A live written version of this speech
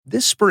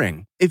This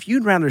spring, if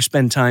you'd rather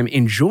spend time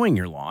enjoying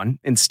your lawn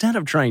instead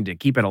of trying to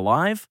keep it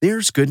alive,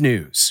 there's good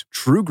news.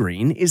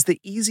 TruGreen is the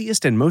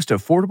easiest and most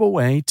affordable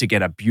way to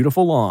get a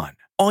beautiful lawn.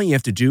 All you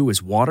have to do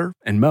is water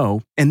and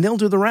mow, and they'll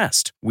do the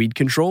rest. Weed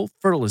control,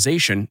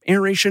 fertilization,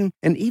 aeration,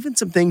 and even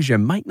some things you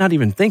might not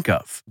even think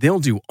of. They'll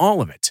do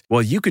all of it,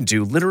 while you can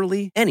do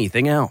literally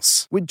anything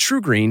else. With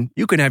TruGreen,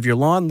 you can have your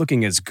lawn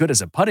looking as good as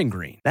a putting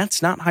green.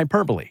 That's not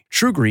hyperbole.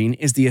 TruGreen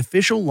is the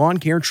official lawn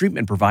care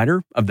treatment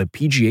provider of the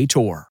PGA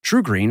Tour.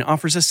 TruGreen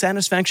offers a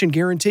satisfaction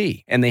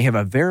guarantee, and they have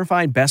a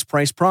verified best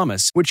price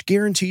promise, which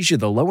guarantees you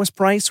the lowest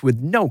price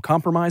with no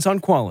compromise on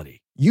quality.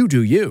 You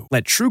do you.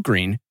 Let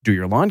TruGreen do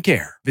your lawn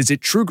care. Visit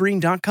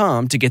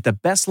TruGreen.com to get the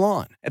best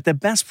lawn at the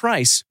best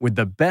price with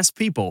the best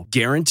people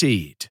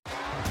guaranteed.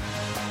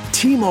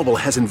 T-Mobile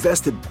has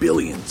invested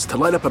billions to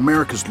light up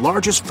America's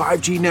largest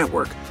 5G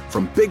network,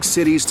 from big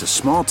cities to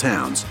small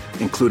towns,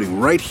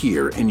 including right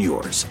here in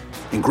yours.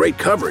 And great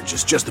coverage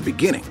is just the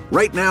beginning.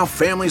 Right now,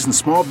 families and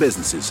small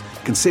businesses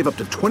can save up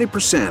to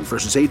 20%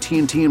 versus AT&T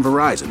and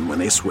Verizon when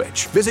they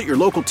switch. Visit your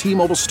local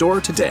T-Mobile store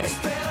today.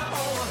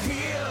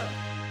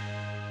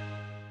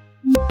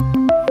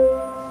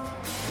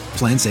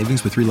 Plan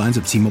savings with 3 lines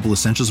of T-Mobile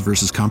Essentials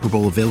versus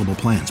comparable available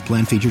plans.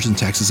 Plan features and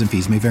taxes and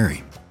fees may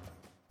vary.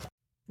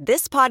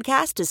 This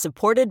podcast is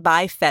supported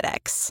by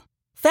FedEx.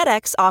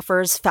 FedEx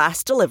offers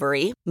fast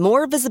delivery,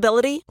 more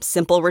visibility,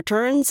 simple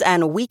returns,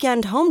 and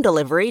weekend home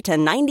delivery to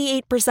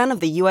 98% of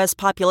the U.S.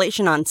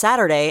 population on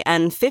Saturday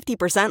and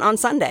 50% on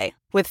Sunday.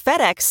 With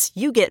FedEx,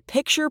 you get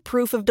picture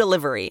proof of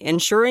delivery,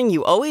 ensuring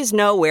you always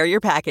know where your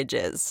package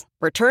is.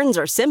 Returns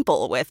are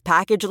simple with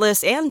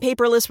packageless and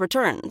paperless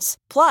returns.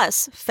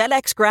 Plus,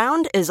 FedEx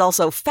Ground is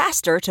also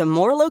faster to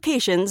more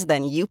locations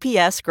than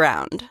UPS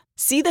Ground.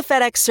 See the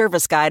FedEx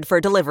service guide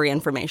for delivery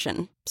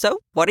information.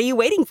 So, what are you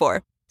waiting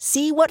for?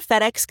 See what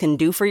FedEx can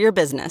do for your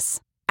business.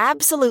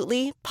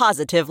 Absolutely,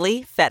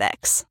 positively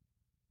FedEx.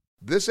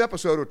 This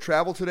episode of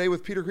Travel Today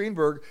with Peter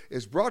Greenberg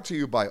is brought to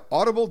you by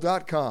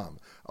Audible.com,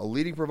 a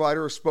leading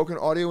provider of spoken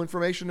audio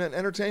information and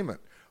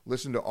entertainment.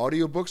 Listen to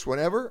audiobooks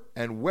whenever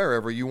and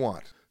wherever you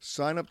want.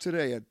 Sign up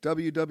today at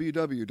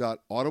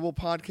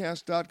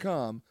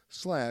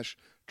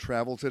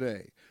www.audiblepodcast.com/travel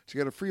today to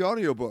get a free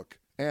audiobook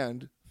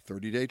and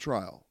 30-day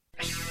trial.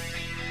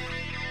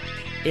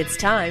 It's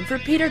time for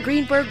Peter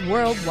Greenberg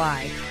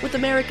Worldwide with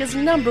America's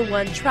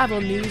 #1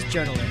 travel news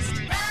journalist.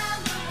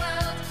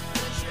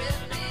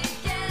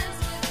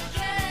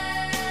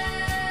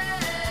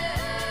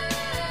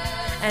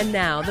 And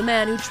now, the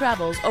man who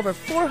travels over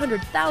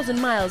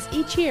 400,000 miles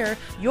each year,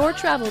 your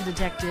travel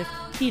detective,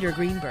 Peter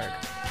Greenberg.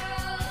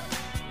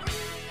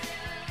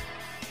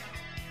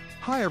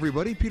 Hi,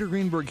 everybody. Peter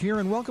Greenberg here,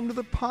 and welcome to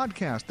the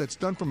podcast that's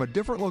done from a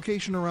different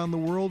location around the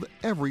world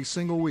every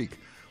single week.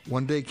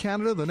 One day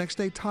Canada, the next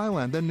day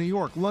Thailand, then New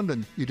York,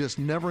 London. You just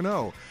never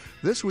know.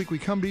 This week we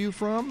come to you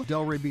from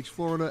Delray Beach,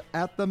 Florida,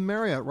 at the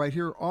Marriott, right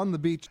here on the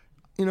beach.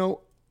 You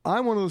know,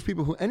 I'm one of those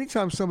people who,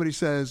 anytime somebody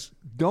says,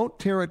 don't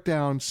tear it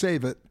down,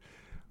 save it,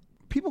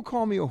 people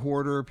call me a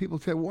hoarder. People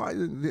say, why?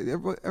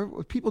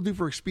 What people do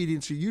for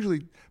expediency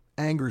usually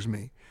angers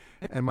me.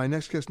 And my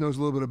next guest knows a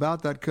little bit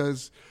about that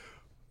because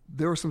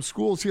there were some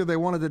schools here they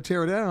wanted to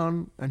tear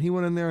down, and he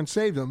went in there and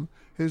saved them.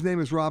 His name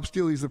is Rob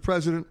Steele. He's the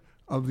president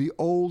of the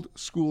Old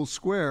School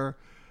Square.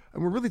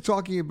 And we're really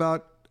talking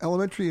about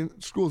elementary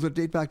schools that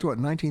date back to, what,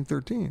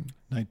 1913?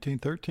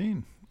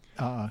 1913.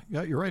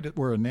 Yeah, you're right.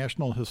 We're a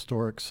National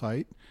Historic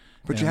Site.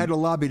 But you had to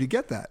lobby to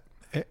get that.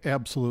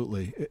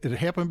 Absolutely. It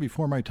happened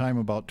before my time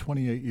about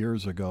 28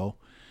 years ago,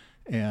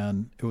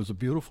 and it was a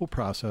beautiful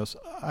process.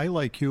 I,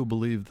 like you,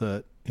 believe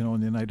that, you know, in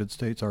the United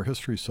States, our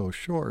history is so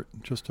short,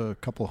 just a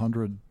couple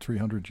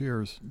 300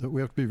 years, that we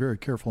have to be very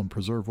careful and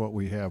preserve what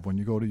we have. When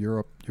you go to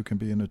Europe, you can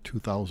be in a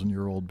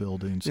 2,000-year-old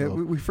building. So yeah,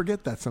 we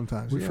forget that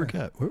sometimes. We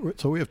forget.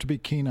 So we have to be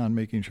keen on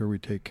making sure we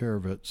take care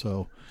of it.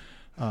 So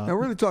now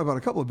we're going to talk about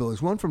a couple of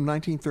buildings, one from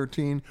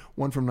 1913,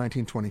 one from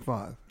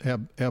 1925.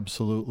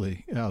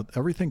 Absolutely.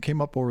 Everything came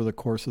up over the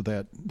course of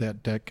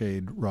that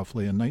decade,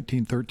 roughly. In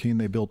 1913,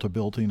 they built a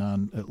building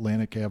on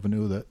Atlantic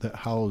Avenue that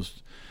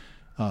housed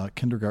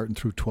kindergarten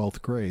through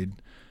 12th grade.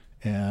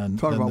 And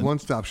talk about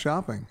one-stop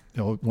shopping.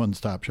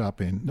 One-stop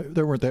shopping.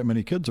 There weren't that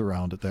many kids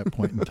around at that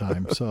point in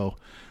time. So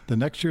the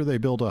next year they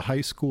built a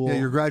high school. Yeah,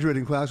 your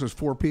graduating class was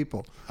 4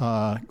 people.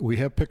 We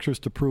have pictures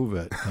to prove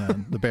it.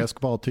 And the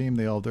basketball team,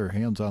 they all have their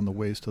hands on the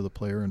waist of the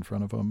player in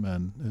front of them,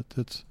 and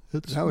it's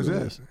that was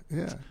it.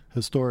 Yeah,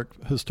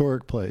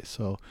 historic place.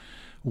 So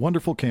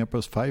wonderful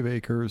campus, 5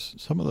 acres,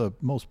 some of the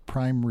most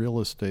prime real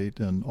estate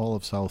in all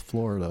of South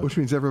Florida. Which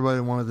means everybody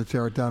wanted to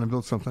tear it down and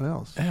build something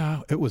else.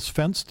 Yeah, it was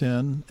fenced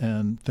in,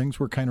 and things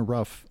were kind of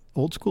rough.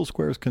 Old School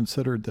Square is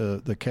considered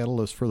the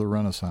catalyst for the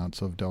renaissance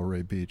of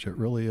Delray Beach. It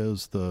really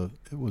is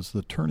it was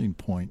the turning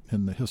point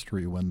in the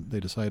history when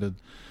they decided,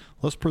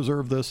 let's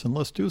preserve this and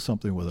let's do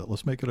something with it.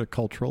 Let's make it a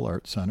cultural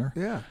arts center.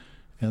 Yeah.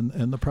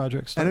 And the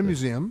project started. And a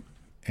museum.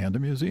 And a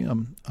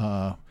museum.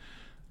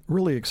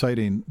 really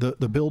exciting.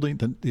 The building,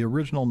 the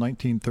original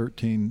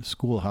 1913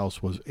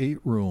 schoolhouse was 8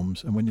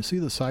 rooms, and when you see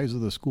the size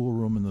of the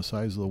schoolroom and the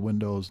size of the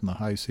windows and the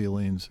high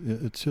ceilings,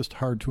 it's just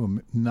hard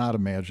to not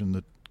imagine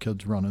the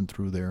kids running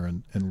through there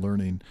and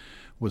learning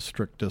with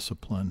strict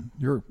discipline.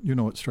 You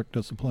know what strict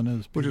discipline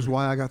is? Which is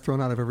why I got thrown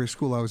out of every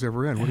school I was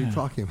ever in. What are you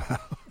talking about?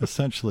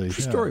 Essentially.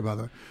 True story, by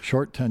the way.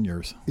 Short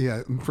tenures.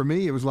 Yeah, for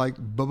me, it was like,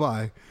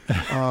 bye-bye.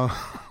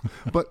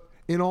 But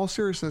in all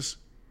seriousness,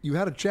 you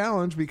had a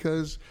challenge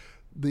because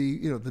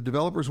the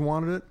developers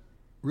wanted it,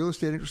 real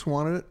estate interests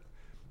wanted it.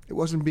 It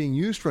wasn't being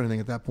used for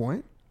anything at that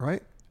point,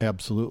 right?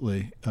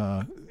 Absolutely.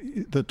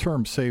 The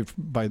term saved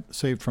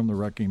from the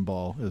wrecking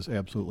ball is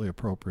absolutely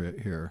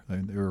appropriate here.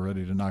 They were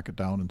ready to knock it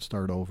down and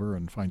start over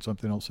and find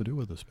something else to do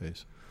with the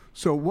space.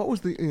 So what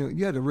was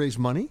you had to raise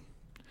money?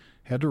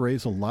 Had to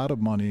raise a lot of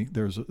money.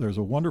 There's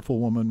a wonderful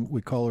woman,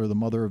 we call her the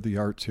mother of the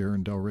arts here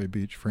in Delray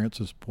Beach,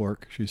 Frances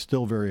Pork. She's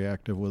still very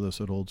active with us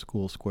at Old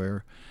School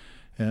Square.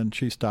 And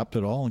she stopped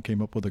it all and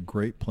came up with a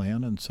great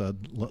plan and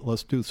said,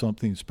 let's do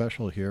something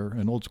special here.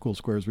 And Old School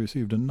Square has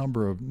received a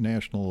number of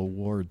national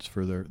awards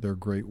for their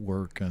great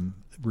work and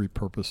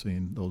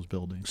repurposing those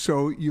buildings.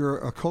 So you're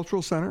a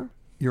cultural center,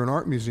 you're an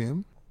art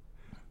museum,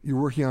 you're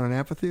working on an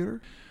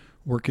amphitheater?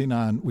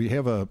 We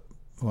have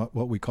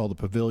what we call the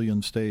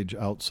pavilion stage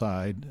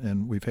outside,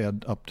 and we've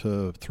had up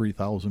to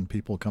 3,000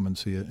 people come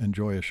and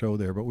enjoy a show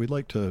there. But we'd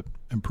like to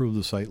improve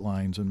the sight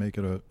lines and make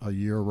it a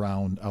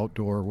year-round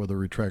outdoor with a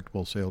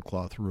retractable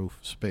sailcloth roof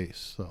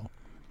space.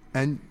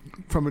 And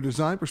from a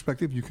design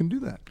perspective, you can do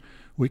that.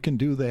 We can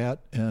do that,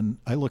 and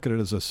I look at it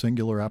as a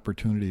singular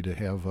opportunity to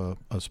have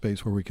a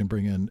space where we can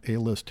bring in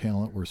A-list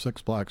talent. We're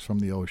 6 blocks from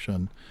the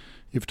ocean.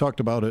 You've talked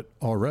about it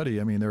already.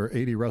 I mean, there are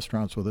 80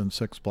 restaurants within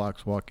 6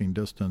 blocks walking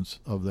distance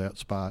of that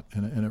spot,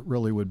 and it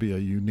really would be a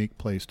unique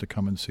place to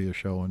come and see a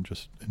show and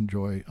just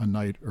enjoy a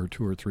night or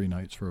 2 or 3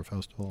 nights for a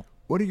festival.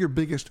 What are your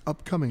biggest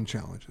upcoming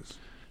challenges?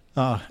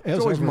 It's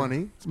always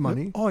money. It's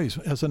money. Always.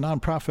 As a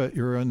nonprofit,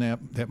 you're in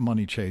that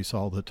money chase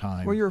all the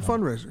time. Well, you're a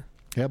fundraiser.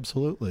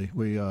 Absolutely.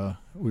 We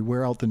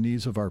wear out the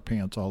knees of our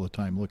pants all the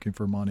time looking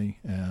for money,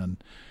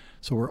 and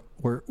so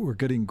we're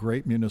getting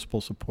great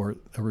municipal support.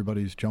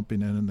 Everybody's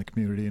jumping in the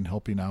community and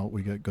helping out.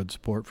 We get good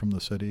support from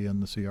the city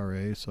and the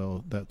CRA,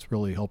 so that's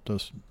really helped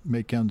us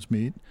make ends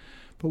meet.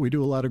 But we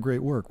do a lot of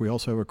great work. We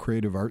also have a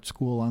creative art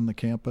school on the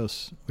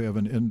campus. We have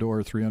an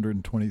indoor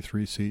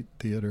 323-seat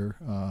theater.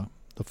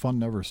 The fun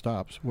never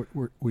stops.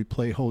 We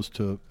play host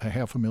to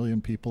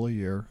 500,000 people a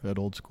year at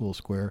Old School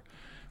Square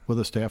with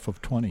a staff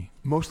of 20.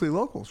 Mostly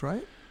locals,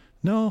 right?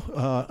 No,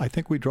 I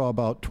think we draw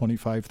about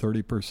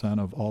 25-30%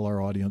 of all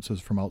our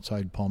audiences from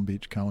outside Palm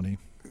Beach County.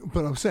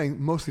 But I'm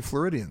saying mostly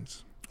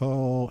Floridians.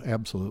 Oh,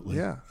 absolutely.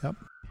 Yeah. Yep.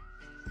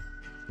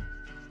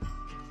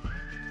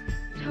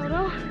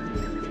 Toto,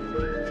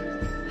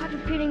 I have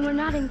a feeling we're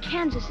not in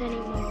Kansas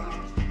anymore.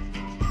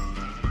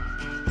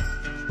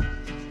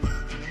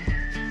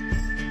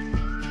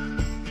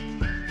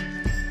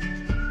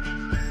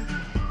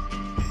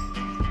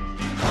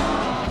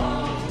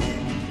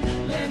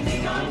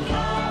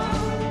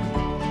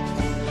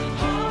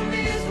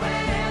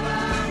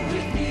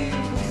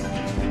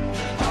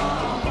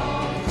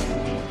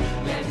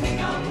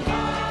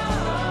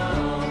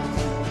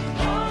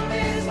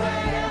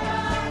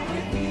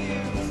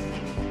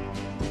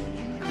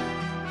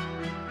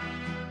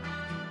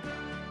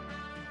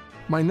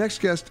 My next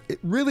guest, it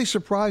really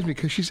surprised me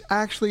because she's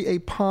actually a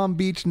Palm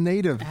Beach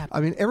native.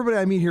 I mean, everybody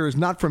I meet here is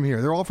not from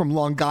here. They're all from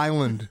Long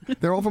Island.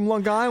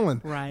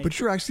 Right. But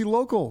you're actually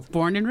local.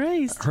 Born and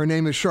raised. Her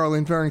name is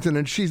Charlene Farrington,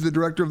 and she's the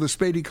director of the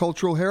Spadey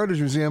Cultural Heritage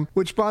Museum,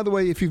 which, by the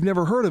way, if you've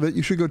never heard of it,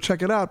 you should go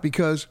check it out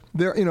because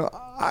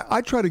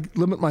I try to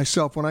limit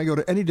myself when I go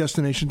to any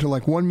destination to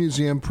like one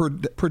museum per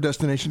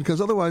destination because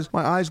otherwise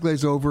my eyes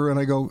glaze over and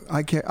I go,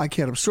 I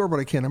can't absorb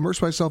it, I can't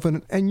immerse myself in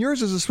it. And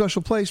yours is a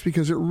special place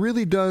because it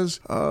really does,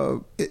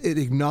 it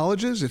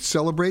acknowledges, it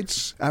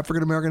celebrates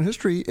African-American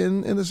history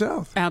in the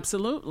South.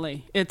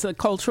 Absolutely. It's a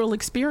cultural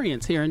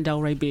experience here in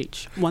Delray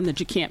Beach, one that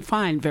you can't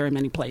find very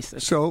many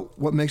places. So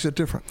what makes it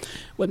different?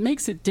 What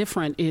makes it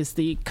different is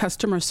the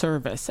customer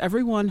service.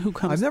 Everyone who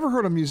comes... I've never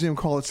heard a museum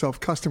call itself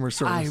customer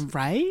service.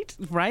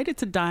 Right?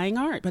 It's a dying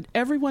art. But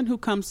everyone who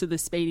comes to the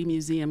Spadey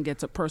Museum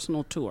gets a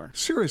personal tour.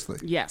 Seriously?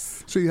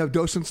 Yes. So you have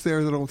docents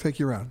there that will take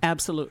you around?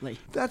 Absolutely.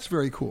 That's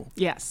very cool.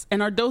 Yes.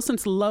 And our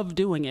docents love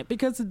doing it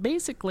because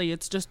basically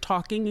it's just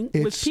talking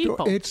with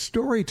people. It's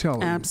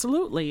storytelling.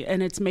 Absolutely.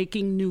 And it's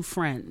making new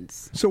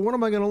friends. So what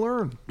am I going to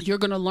learn? You're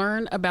going to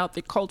learn about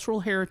the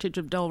cultural heritage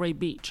of Delray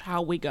Beach,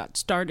 how we got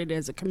started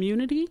as a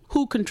community,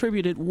 who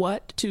contributed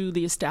what to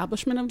the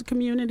establishment of the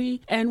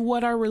community, and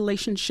what our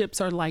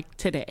relationships are like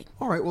today.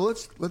 All right. Well,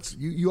 let's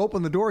you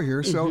open the door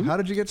here. So how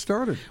did you get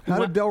started? How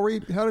did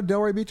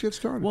Delray Beach get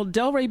started? Well,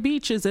 Delray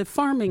Beach is a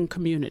farming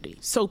community.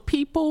 So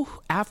people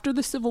after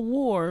the Civil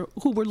War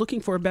who were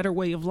looking for a better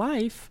way of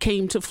life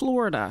came to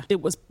Florida.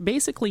 It was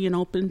basically an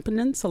open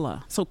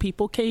peninsula. So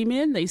people came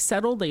in, they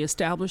settled, they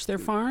established their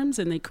farms,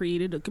 and they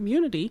created a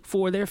community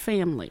for their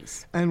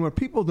families. And what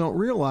people don't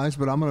realize,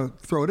 but I'm going to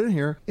throw it in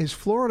here, is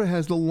Florida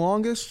has the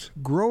longest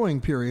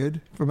growing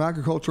period from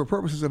agricultural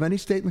purposes of any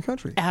state in the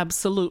country.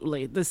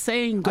 Absolutely. The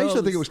saying goes... I used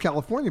to think it was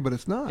California, but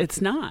it's not.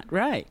 It's not,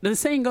 right. The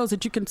saying goes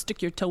that you can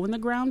stick your toe in the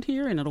ground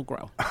here and it'll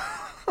grow.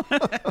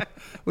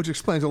 Which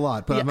explains a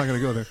lot, but I'm not going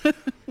to go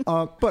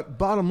there. But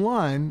bottom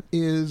line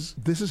is,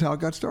 this is how it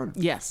got started.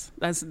 Yes,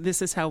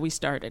 this is how we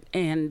started.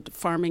 And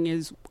farming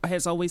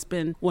has always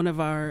been one of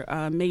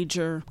our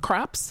major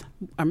crops,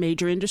 our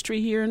major industry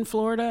here in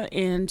Florida.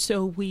 And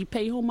so we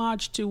pay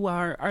homage to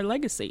our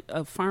legacy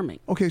of farming.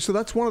 Okay, so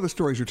that's one of the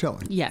stories you're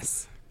telling.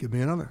 Yes. Give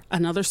me another.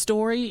 Another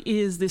story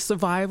is the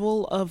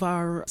survival of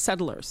our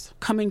settlers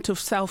coming to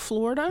South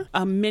Florida.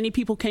 Many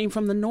people came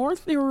from the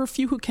north. There were a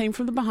few who came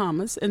from the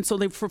Bahamas, and so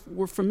they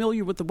were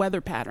familiar with the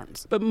weather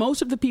patterns. But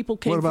most of the people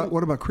came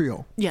What about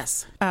Creole?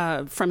 Yes.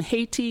 From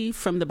Haiti,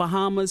 from the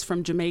Bahamas,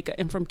 from Jamaica,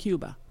 and from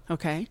Cuba.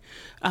 Okay.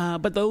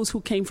 But those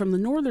who came from the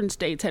northern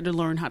states had to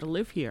learn how to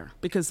live here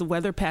because the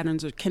weather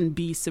patterns can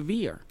be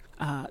severe.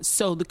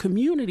 So the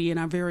community in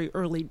our very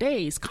early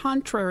days,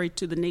 contrary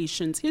to the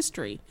nation's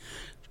history,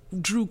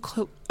 drew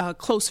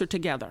closer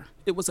together.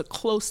 It was a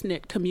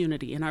close-knit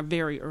community in our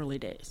very early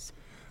days.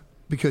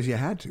 Because you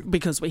had to.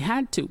 Because we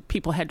had to.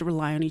 People had to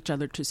rely on each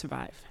other to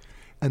survive.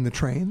 And the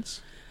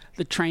trains?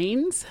 The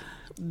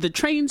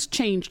trains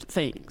changed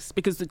things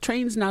because the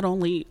trains not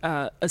only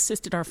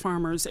assisted our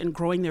farmers in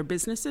growing their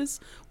businesses.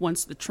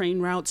 Once the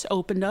train routes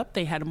opened up,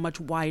 they had a much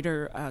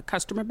wider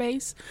customer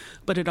base,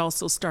 but it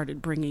also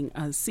started bringing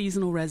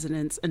seasonal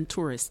residents and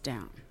tourists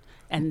down.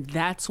 And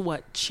that's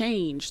what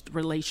changed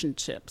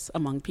relationships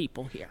among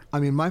people here.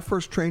 I mean, my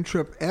first train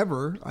trip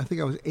ever, I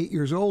think I was 8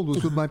 years old,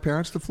 was with my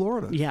parents to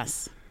Florida.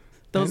 Yes.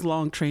 Those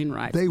long train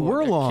rides. They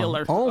were long.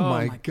 Killer. Oh,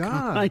 my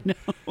God. I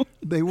know.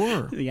 They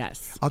were.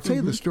 Yes. I'll tell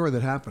you the story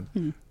that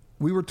happened.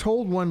 We were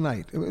told one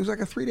night, it was like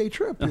a 3-day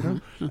trip, you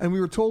know, and we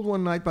were told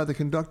one night by the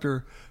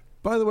conductor,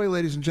 by the way,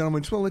 ladies and gentlemen,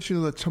 I just want to let you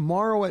know that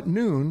tomorrow at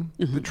noon,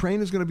 the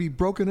train is going to be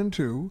broken in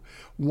two.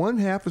 One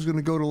half is going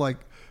to go to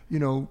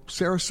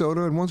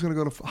Sarasota, and one's going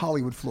to go to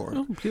Hollywood,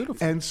 Florida. Oh,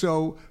 beautiful. And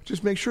so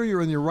just make sure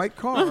you're in your right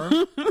car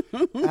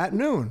at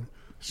noon.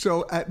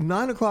 So at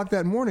 9 o'clock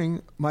that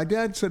morning, my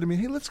dad said to me,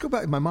 hey, let's go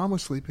back. My mom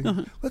was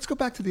sleeping. Let's go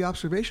back to the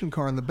observation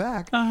car in the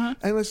back, and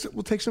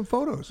we'll take some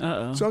photos.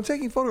 So I'm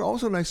taking photos. All of a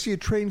sudden, I see a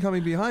train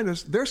coming behind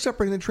us. They're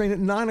separating the train at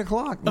 9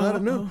 o'clock, not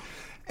at noon.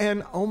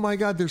 And, oh, my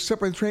God, they're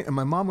separating the train. And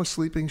my mom was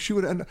sleeping. She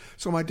would end up,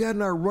 so my dad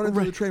and I are running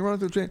through the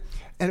train.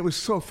 And it was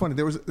so funny.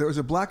 There was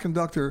a black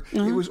conductor.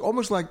 It was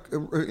almost like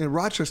in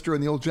Rochester in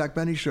the old Jack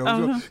Benny show.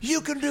 Go,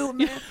 you can do it,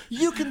 man.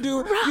 You can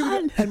do it.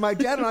 Run. And my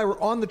dad and I were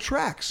on the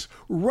tracks,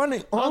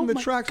 running on the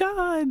tracks. Oh,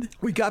 my God.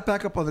 We got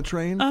back up on the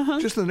train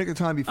just in the nick of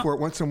time before it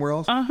went somewhere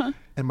else.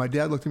 And my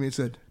dad looked at me and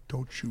said,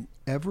 don't you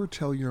ever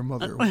tell your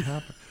mother what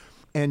happened.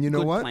 And you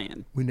know what?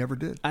 Plan. We never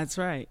did. That's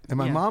right. And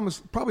my mom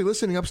is probably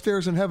listening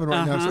upstairs in heaven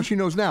right now, so she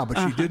knows now, but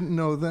she didn't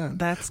know then.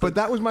 But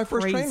that was my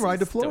first train ride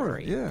to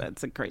Florida. Yeah,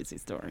 that's a crazy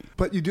story.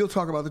 But you do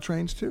talk about the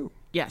trains too.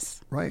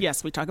 Yes. Right.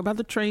 Yes, we talk about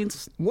the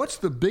trains. What's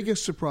the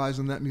biggest surprise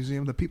in that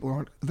museum that people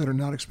are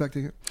not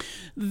expecting it?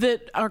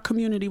 That our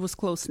community was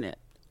close-knit.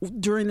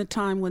 During the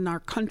time when our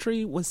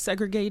country was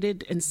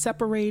segregated and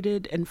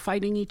separated and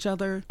fighting each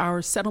other,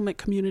 our settlement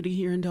community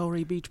here in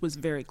Delray Beach was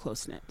very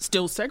close-knit.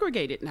 Still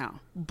segregated now,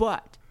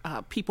 but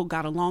people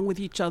got along with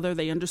each other.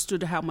 They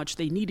understood how much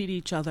they needed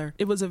each other.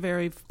 It was a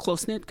very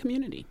close-knit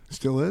community.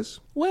 Still is?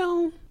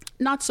 Well,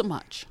 not so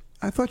much.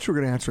 I thought you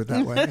were going to answer it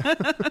that way.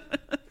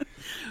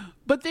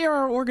 But there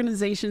are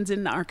organizations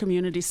in our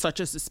community, such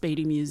as the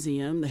Spady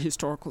Museum, the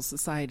Historical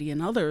Society,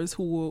 and others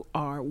who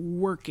are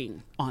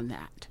working on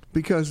that.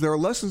 Because there are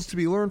lessons to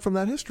be learned from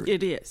that history.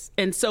 It is.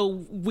 And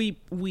so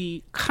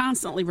we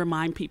constantly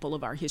remind people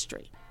of our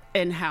history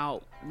and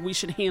how we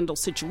should handle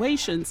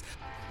situations.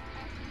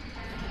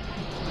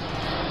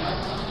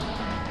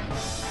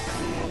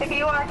 If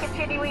you are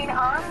continuing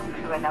on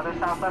to another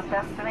Southwest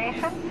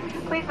destination,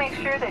 please make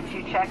sure that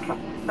you check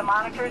the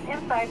monitors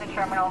inside the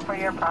terminal for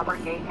your proper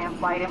gate and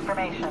flight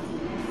information.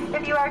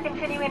 If you are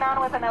continuing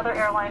on with another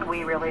airline,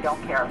 we really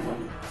don't care.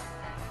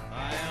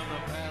 I am a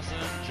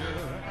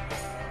passenger.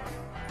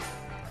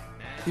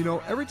 You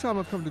know, every time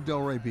I've come to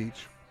Delray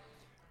Beach,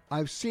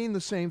 I've seen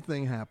the same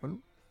thing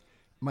happen.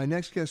 My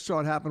next guest saw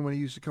it happen when he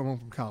used to come home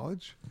from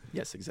college.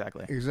 Yes,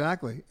 exactly.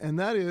 Exactly. And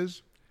that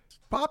is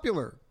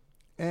popular.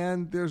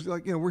 And there's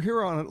we're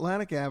here on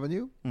Atlantic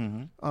Avenue.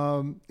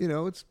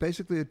 It's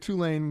basically a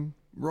 2-lane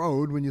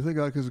road when you think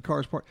about it because the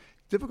cars park.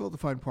 Difficult to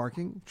find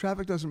parking.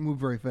 Traffic doesn't move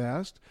very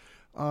fast.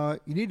 You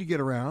need to get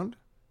around.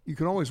 You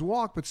can always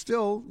walk, but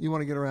still you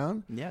want to get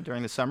around. Yeah,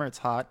 during the summer it's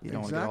hot. You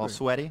don't want to get all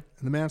sweaty.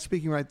 And the man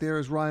speaking right there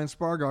is Ryan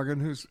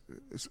Spargargan,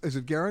 is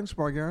it Garin?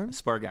 Spargarin?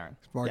 Spargarin.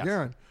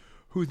 Yes.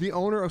 Who's the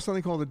owner of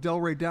something called the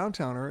Delray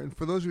Downtowner. And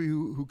for those of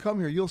you who come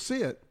here, you'll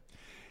see it.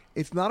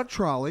 It's not a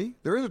trolley.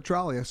 There is a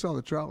trolley. I saw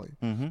the trolley.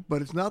 Mm-hmm.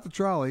 But it's not the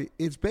trolley.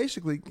 It's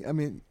basically, I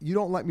mean, you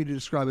don't like me to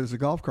describe it as a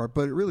golf cart,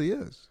 but it really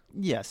is.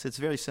 Yes, it's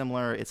very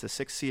similar. It's a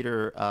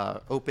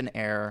 6-seater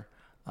open-air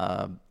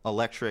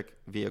electric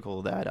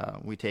vehicle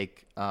that we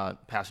take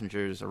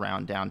passengers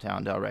around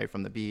downtown Delray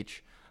from the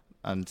beach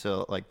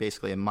until like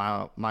basically a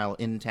mile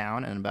in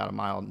town and about a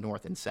mile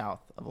north and south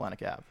of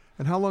Atlantic Ave.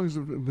 And how long has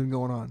it been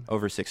going on?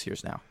 Over 6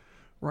 years now.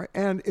 Right.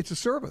 And it's a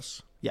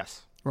service.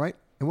 Yes. Right?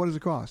 And what does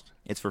it cost?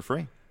 It's for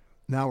free.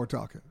 Now we're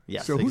talking.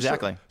 Yes, so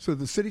exactly. So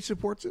the city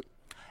supports it?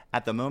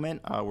 At the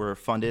moment, we're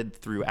funded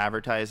through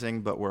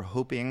advertising, but we're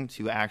hoping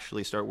to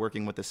actually start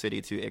working with the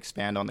city to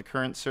expand on the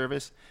current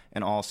service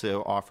and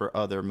also offer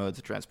other modes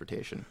of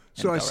transportation.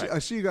 So I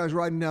see you guys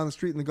riding down the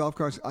street in the golf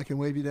carts. I can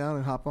wave you down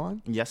and hop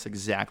on? Yes,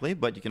 exactly.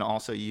 But you can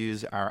also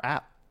use our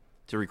app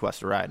to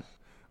request a ride.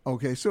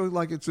 Okay, so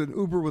like it's an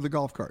Uber with a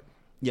golf cart.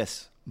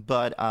 Yes,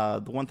 but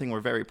the one thing we're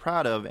very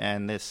proud of,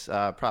 and this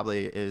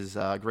probably is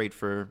great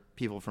for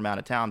people from out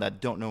of town that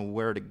don't know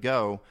where to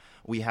go,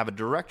 we have a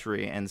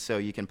directory, and so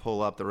you can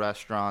pull up the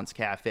restaurants,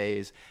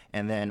 cafes,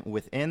 and then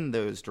within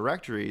those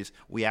directories,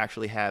 we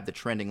actually have the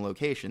trending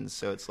locations.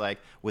 So it's like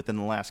within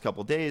the last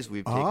couple of days,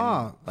 we've taken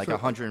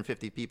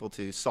 150 people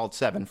to Salt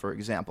 7, for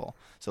example.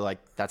 So like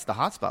that's the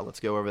hot spot. Let's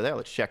go over there.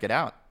 Let's check it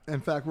out. In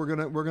fact, we're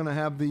gonna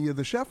have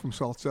the chef from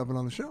Salt 7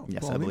 on the show.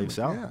 Yes, Paul I believe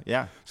Neiman. so.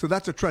 Yeah. So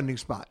that's a trending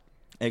spot.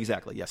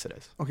 Exactly. Yes, it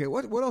is. Okay.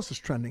 What else is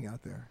trending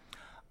out there?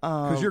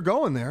 Because you're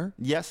going there.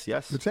 Yes.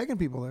 You're taking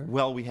people there.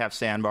 Well, we have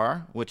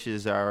Sandbar, which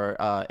is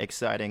our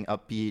exciting,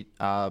 upbeat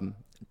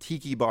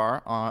tiki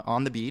bar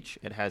on the beach.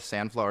 It has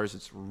sandflowers.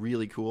 It's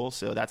really cool.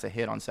 So that's a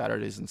hit on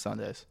Saturdays and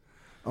Sundays.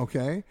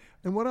 Okay.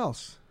 And what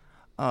else?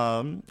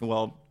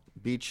 Well,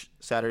 beach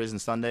Saturdays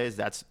and Sundays,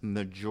 that's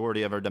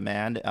majority of our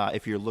demand.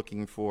 If you're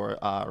looking for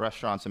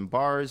restaurants and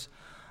bars,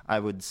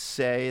 I would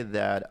say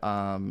that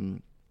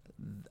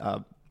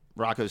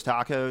Rocco's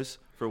Tacos,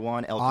 for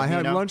one. El Camino. I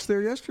had lunch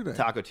there yesterday.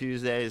 Taco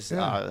Tuesdays,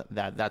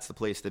 that's the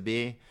place to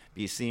be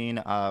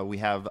seen. We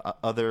have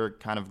other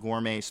kind of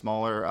gourmet,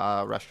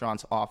 smaller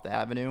restaurants off the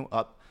avenue,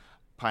 up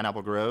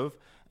Pineapple Grove,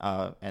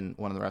 and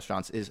one of the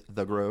restaurants is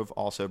The Grove,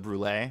 also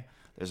Brûlée.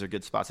 Those are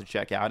good spots to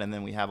check out. And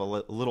then we have a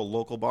little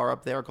local bar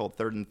up there called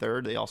Third and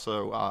Third. They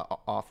also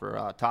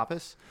offer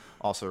tapas,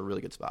 also a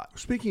really good spot.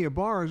 Speaking of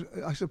bars,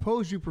 I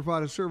suppose you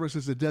provide a service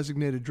as a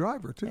designated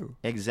driver, too.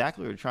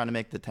 Exactly. We're trying to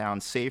make the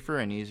town safer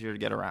and easier to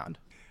get around.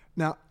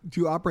 Now,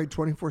 do you operate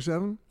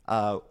 24/7?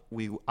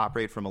 We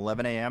operate from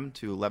 11 a.m.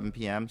 to 11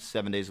 p.m.,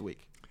 7 days a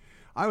week.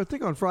 I would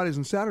think on Fridays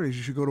and Saturdays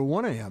you should go to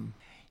 1 a.m.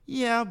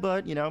 Yeah,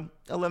 but,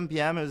 11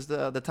 p.m. is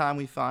the time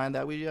we find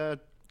that we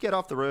get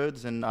off the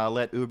roads and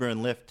let Uber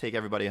and Lyft take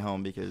everybody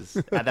home because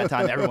at that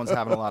time everyone's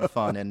having a lot of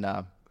fun. And,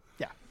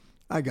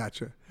 I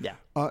gotcha. Yeah.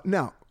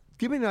 Now,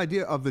 give me an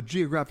idea of the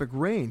geographic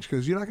range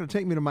because you're not going to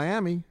take me to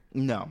Miami.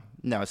 No.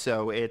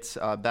 So it's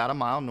about a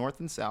mile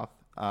north and south.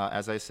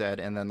 As I said,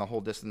 and then the whole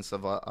distance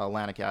of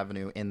Atlantic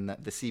Avenue in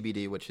the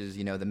CBD, which is,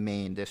 the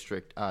main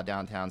district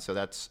downtown. So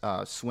that's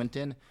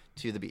Swinton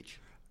to the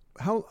beach.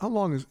 How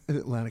long is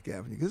Atlantic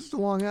Avenue? Because it's a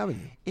long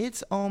avenue.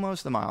 It's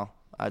almost a mile.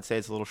 I'd say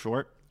it's a little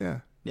short. Yeah.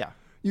 Yeah.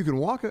 You can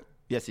walk it.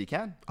 Yes, you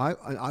can.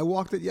 I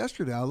walked it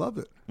yesterday. I loved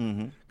it.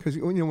 Because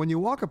when you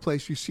walk a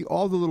place, you see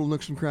all the little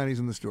nooks and crannies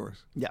in the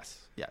stores.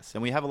 Yes.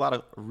 And we have a lot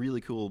of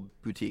really cool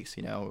boutiques.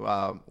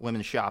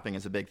 Women's shopping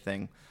is a big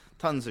thing.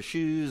 Tons of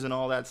shoes and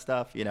all that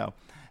stuff,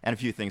 and a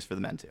few things for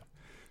the men too.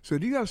 So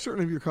do you have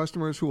certain of your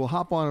customers who will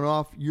hop on and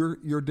off your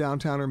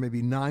downtowner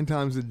maybe 9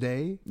 times a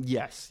day?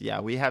 Yes.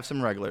 Yeah, we have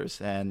some regulars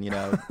and,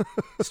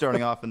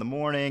 starting off in the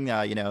morning,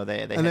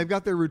 they've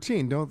got their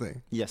routine, don't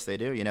they? Yes, they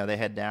do. They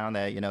head down,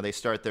 they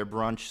start their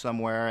brunch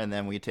somewhere and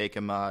then we take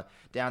them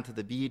down to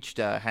the beach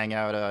to hang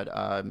out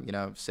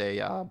at, say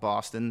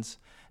Boston's.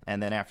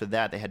 And then after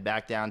that, they head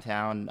back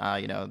downtown,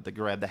 to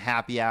grab the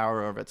happy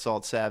hour over at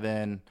Salt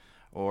 7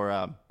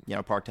 or,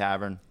 Park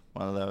Tavern,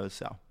 one of those.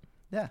 So,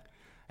 yeah.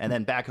 And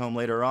then back home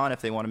later on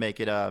if they want to make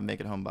it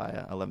home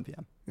by 11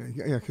 p.m.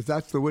 Yeah, because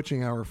that's the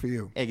witching hour for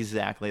you.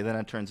 Exactly. Then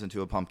it turns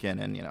into a pumpkin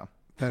and,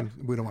 Then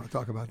we don't want to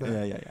talk about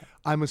that. Yeah.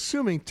 I'm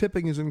assuming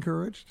tipping is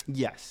encouraged?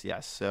 Yes.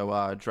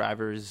 So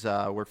drivers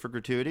work for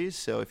gratuities.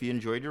 So if you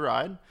enjoyed your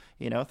ride,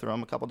 throw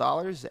them a couple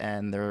dollars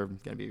and they're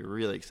going to be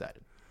really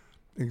excited.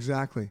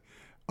 Exactly.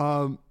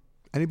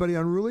 Anybody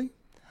unruly?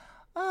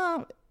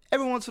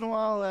 Every once in a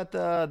while at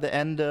the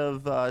end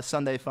of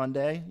Sunday Fun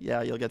Day,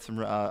 you'll get some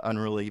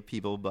unruly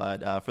people,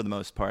 but for the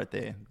most part,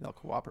 they'll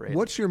cooperate.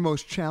 What's your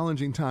most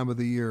challenging time of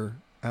the year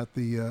at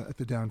the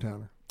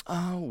downtowner?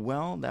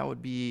 Well, that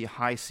would be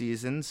high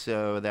season,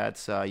 so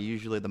that's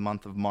usually the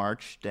month of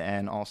March,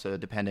 and also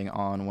depending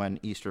on when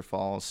Easter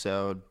falls.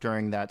 So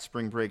during that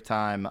spring break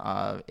time,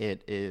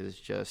 it is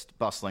just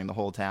bustling the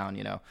whole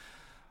town,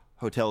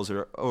 Hotels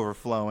are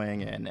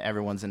overflowing, and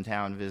everyone's in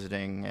town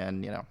visiting,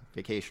 and,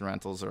 vacation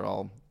rentals are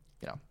all,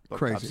 booked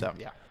crazy. Up, so,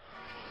 yeah.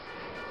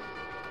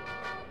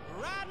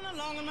 Riding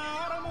along in my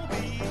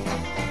automobile,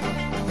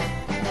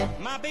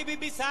 my baby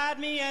beside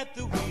me at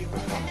the wheel,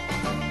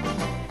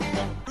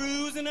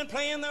 cruising and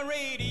playing the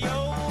radio,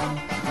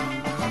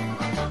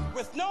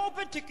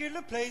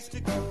 particular place to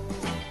go.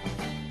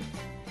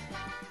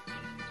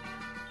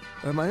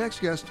 My next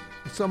guest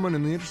is someone,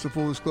 in the interest of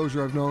full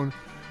disclosure, I've known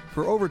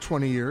for over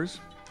 20 years.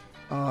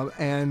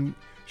 And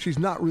she's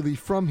not really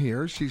from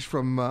here. She's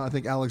from, I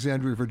think,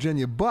 Alexandria,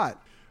 Virginia.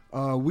 But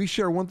we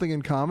share one thing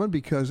in common,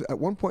 because at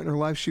one point in her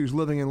life, she was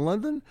living in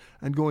London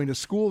and going to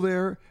school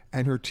there.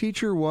 And her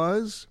teacher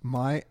was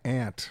my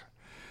aunt.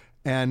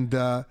 And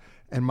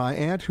my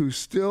aunt, who's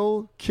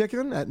still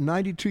kicking at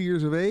 92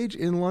 years of age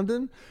in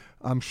London.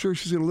 I'm sure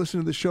she's going to listen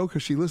to the show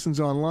because she listens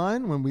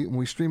online when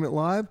we stream it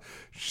live.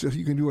 So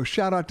you can do a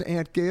shout out to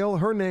Aunt Gail.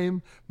 Her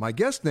name, my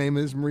guest name,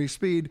 is Marie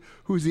Speed,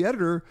 who's the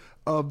editor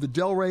of the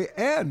Del Rey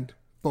and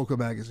Boca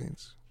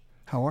magazines.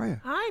 How are you?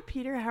 Hi,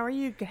 Peter. How are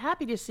you?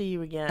 Happy to see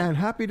you again. And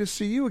happy to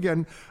see you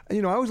again.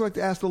 You know, I always like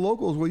to ask the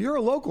locals, well, you're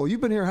a local.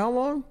 You've been here how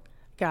long?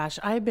 Gosh,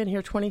 I've been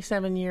here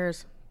 27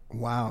 years.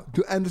 Wow.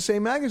 And the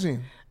same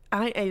magazine.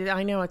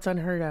 I know, it's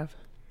unheard of.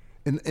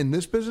 In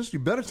this business, you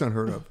bet it's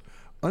unheard of.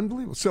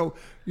 Unbelievable. So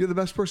you're the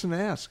best person to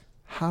ask.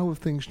 How have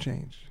things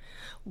changed?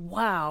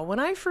 Wow. When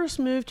I first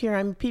moved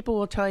here, people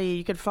will tell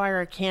you could fire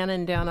a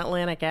cannon down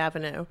Atlantic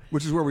Avenue.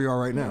 Which is where we are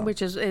right now.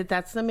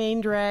 That's the main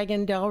drag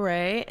in Del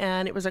Rey.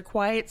 And it was a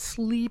quiet,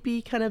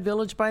 sleepy kind of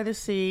village by the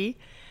sea.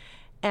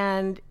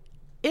 And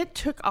it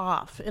took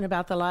off in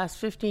about the last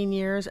 15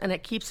 years, and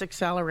it keeps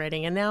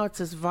accelerating. And now it's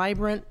this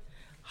vibrant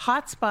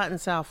hot spot in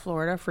South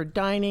Florida for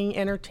dining,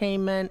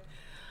 entertainment.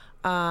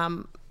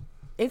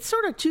 It's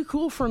sort of too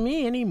cool for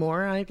me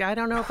anymore. I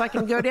don't know if I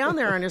can go down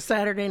there on a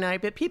Saturday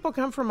night, but people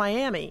come from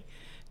Miami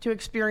to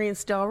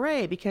experience Del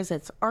Rey because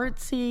it's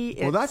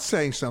artsy. Well, that's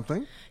saying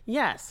something.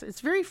 Yes,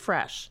 it's very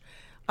fresh.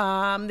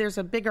 There's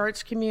a big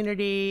arts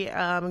community,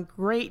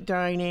 great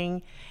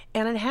dining,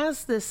 and it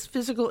has this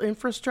physical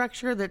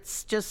infrastructure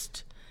that's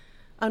just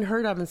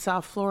unheard of in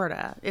South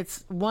Florida.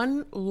 It's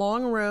one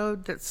long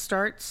road that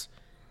starts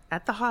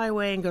at the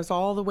highway and goes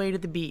all the way to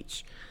the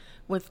beach,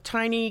 with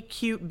tiny,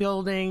 cute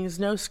buildings,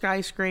 no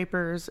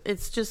skyscrapers.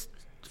 It's just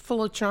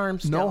full of charm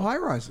still. No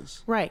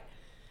high-rises. Right.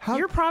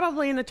 You're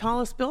probably in the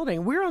tallest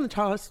building. We're on the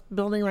tallest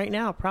building right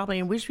now, probably.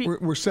 And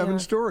we're 7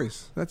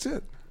 stories. That's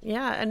it.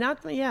 Yeah, and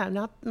not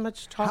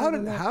much taller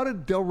than that. How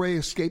did Del Rey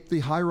escape the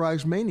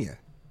high-rise mania?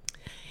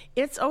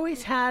 It's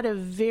always had a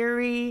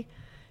very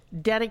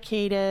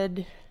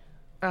dedicated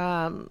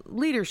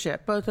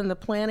leadership, both in the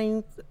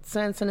planning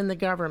sense and in the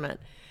government.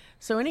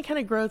 So any kind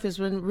of growth has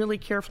been really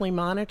carefully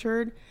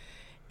monitored.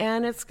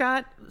 And it's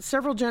got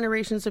several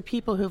generations of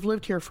people who've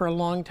lived here for a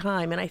long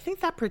time. And I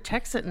think that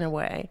protects it in a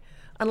way.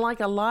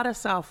 Unlike a lot of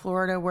South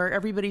Florida where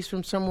everybody's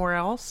from somewhere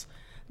else,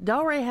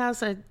 Del Rey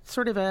has a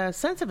sort of a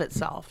sense of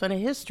itself and a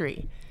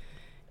history.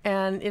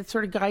 And it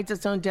sort of guides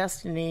its own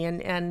destiny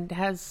and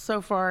has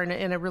so far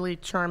in a really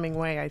charming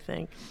way, I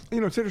think.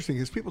 You know, it's interesting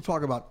because people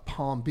talk about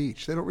Palm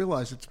Beach. They don't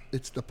realize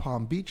it's the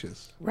Palm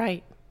Beaches.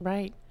 Right.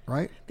 Right?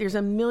 There's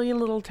a million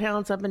little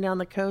towns up and down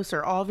the coast.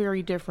 They're all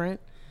very different.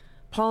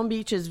 Palm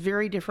Beach is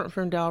very different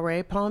from Del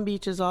Rey. Palm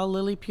Beach is all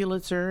Lily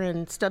Pulitzer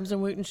and Stubbs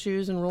and Wooten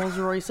shoes and Rolls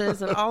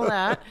Royces and all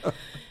that.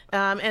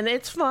 And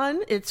it's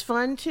fun. It's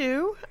fun,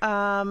 too.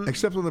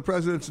 Except when the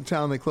president's in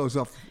town, they close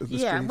off the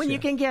streets. Yeah, when you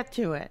can get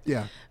to it.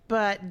 Yeah.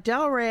 But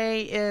Del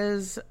Rey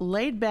is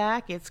laid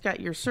back. It's got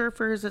your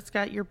surfers. It's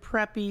got your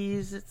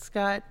preppies. It's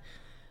got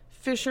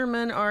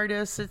fishermen,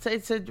 artists.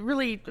 It's a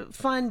really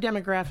fun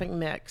demographic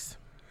mix.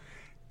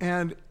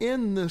 And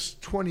in this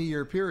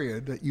 20-year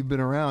period that you've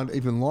been around,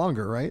 even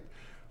longer, right?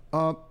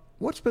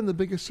 What's been the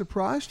biggest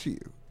surprise to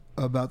you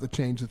about the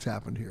change that's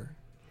happened here?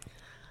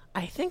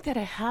 I think that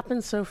it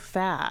happened so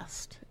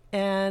fast.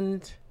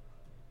 And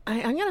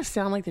I'm going to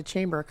sound like the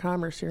Chamber of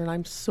Commerce here, and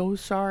I'm so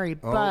sorry.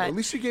 But at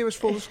least you gave us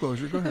full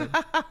disclosure. Go ahead.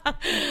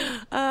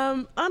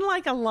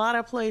 Unlike a lot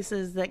of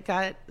places that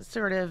got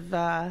sort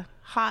of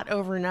hot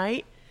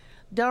overnight,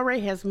 Del Rey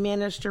has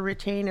managed to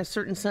retain a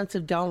certain sense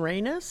of Del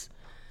Rey-ness.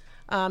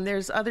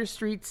 There's other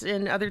streets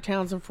in other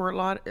towns in Fort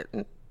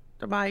Lauderdale.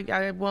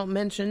 I won't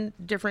mention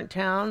different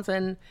towns,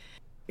 and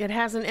it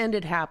hasn't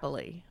ended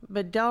happily.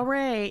 But Del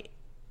Rey,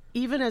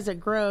 even as it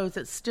grows,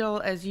 it's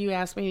still, as you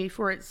asked me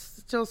before, it's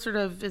still sort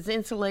of is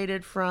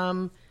insulated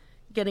from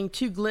getting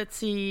too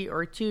glitzy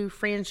or too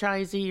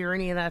franchisey or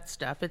any of that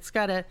stuff. It's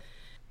got a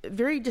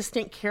very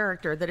distinct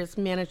character that it's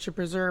managed to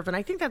preserve, and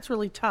I think that's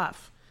really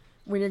tough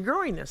when you're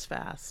growing this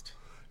fast.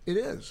 It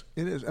is.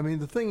 I mean,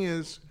 the thing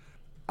is,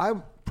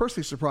 I'm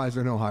personally surprised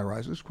there are no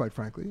high-rises, quite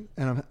frankly,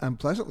 and I'm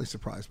pleasantly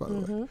surprised, by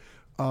the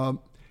way.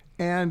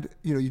 And,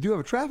 you know, you do have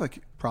a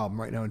traffic problem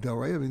right now in Del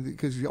Rey, I mean,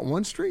 because you got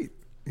one street.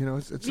 You know,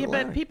 it's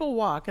but people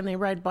walk and they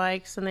ride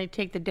bikes and they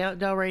take the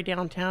Del Rey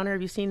Downtowner.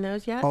 Have you seen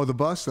those yet? Oh, the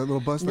bus, that little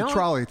bus, the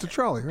trolley. It's a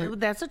trolley, right?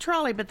 That's a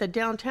trolley, but the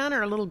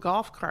Downtowner are little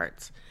golf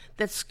carts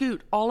that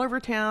scoot all over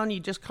town. You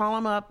just call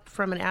them up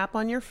from an app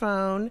on your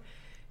phone,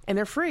 and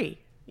they're free.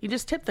 You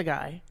just tip the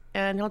guy,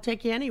 and he'll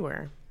take you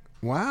anywhere.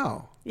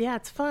 Wow. Yeah,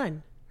 it's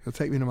fun. He'll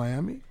take me to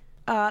Miami?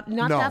 Not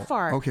that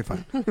far. Okay,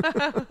 fine.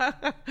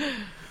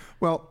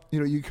 Well, you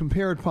know, you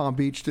compared Palm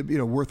Beach to, you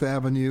know, Worth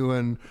Avenue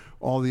and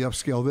all the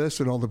upscale this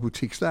and all the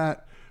boutiques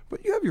that,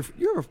 but you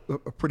have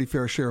a pretty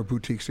fair share of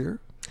boutiques here.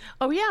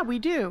 Oh, yeah, we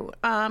do.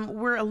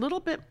 We're a little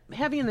bit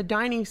heavy in the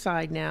dining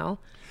side now.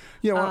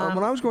 Yeah,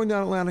 when I was going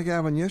down Atlantic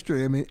Avenue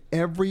yesterday, I mean,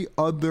 every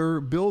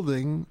other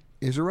building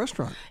is a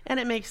restaurant. And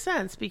it makes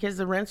sense because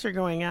the rents are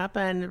going up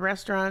and the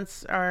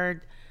restaurants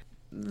are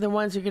the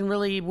ones who can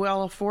really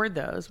well afford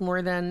those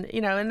more than,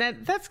 and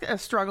that's a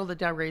struggle that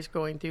Delray's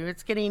going through.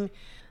 It's getting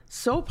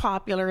so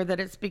popular that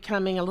it's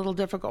becoming a little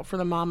difficult for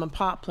the mom and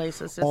pop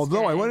places to Although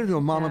stay. I went into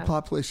a mom and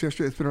pop place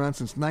yesterday. It's been around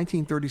since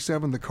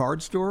 1937, the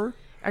Card Store.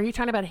 Are you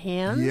talking about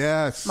Hands?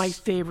 Yes. My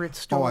favorite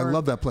store. Oh, I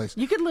love that place.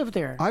 You could live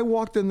there. I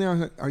walked in there and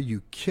I was like, are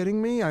you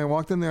kidding me? I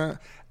walked in there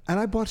and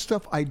I bought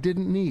stuff I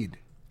didn't need.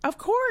 Of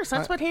course.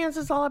 That's what Hands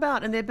is all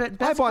about. And they best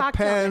I bought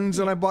cocktail pens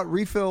and I bought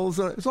refills.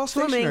 It's all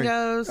stationery.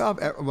 Flamingos.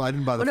 Well, I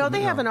didn't buy the No, they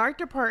flamingo. have an art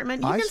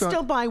department. You can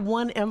still buy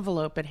one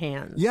envelope at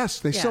Hands. Yes,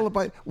 they sell it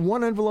by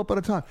one envelope at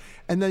a time.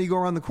 And then you go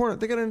around the corner.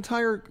 They got an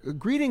entire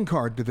greeting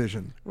card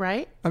division.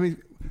 Right. I mean,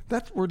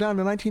 we're down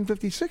to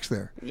 1956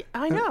 there.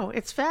 I know.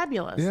 It's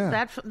fabulous.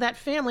 Yeah. That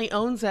family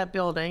owns that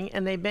building,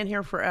 and they've been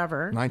here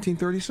forever.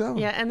 1937.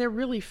 Yeah, and they're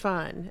really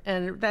fun.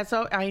 And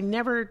I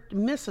never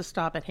miss a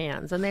stop at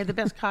Hands. And they have the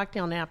best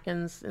cocktail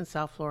napkins in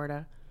South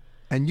Florida.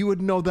 And you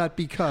would know that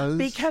because?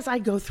 Because I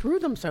go through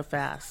them so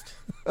fast.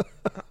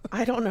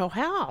 I don't know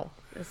how.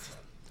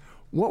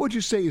 What would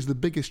you say is the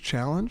biggest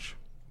challenge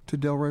to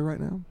Delray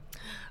right now?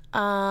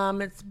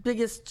 Its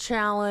biggest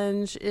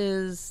challenge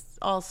is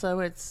also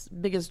its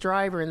biggest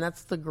driver, and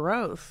that's the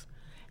growth.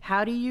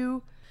 How do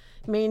you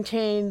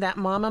maintain that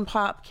mom and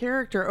pop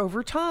character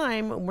over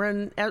time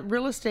when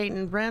real estate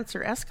and rents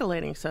are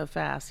escalating so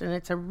fast? And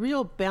it's a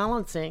real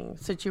balancing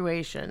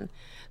situation.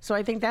 So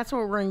I think that's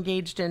what we're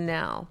engaged in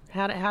now.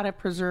 How to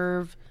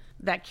preserve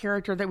that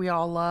character that we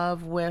all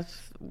love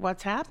with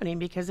what's happening,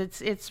 because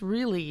it's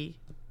really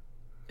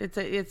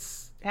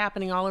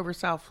happening all over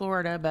South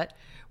Florida, but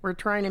we're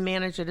trying to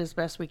manage it as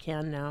best we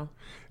can now.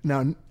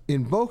 Now,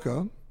 in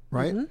Boca,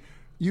 right,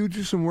 you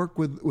do some work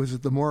with, was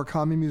it the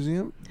Murakami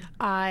Museum?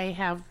 I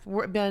have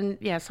been,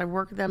 yes, I've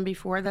worked with them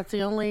before. That's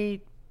the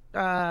only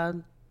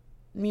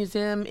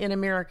museum in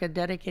America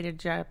dedicated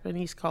to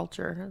Japanese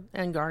culture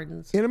and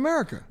gardens. In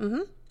America?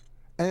 Mm-hmm.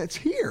 And it's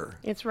here?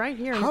 It's right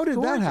here. How did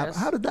that happen?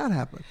 How did that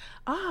happen?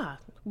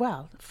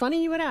 Well,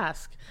 funny you would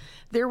ask.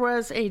 There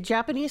was a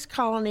Japanese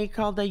colony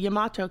called the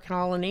Yamato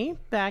colony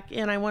back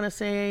in, I want to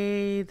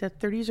say, the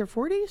 30s or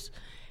 40s.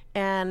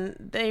 And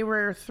they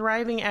were a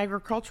thriving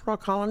agricultural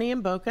colony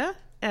in Boca.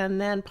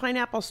 And then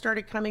pineapples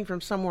started coming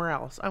from somewhere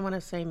else. I want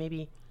to say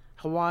maybe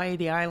Hawaii,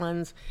 the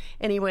islands.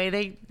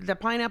 Anyway, the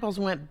pineapples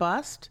went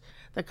bust.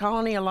 The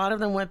colony, a lot of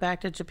them went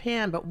back to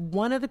Japan. But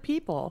one of the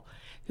people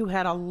who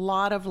had a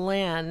lot of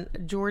land,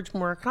 George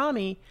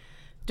Murakami,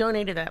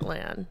 donated that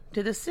land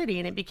to the city,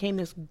 and it became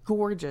these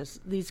gorgeous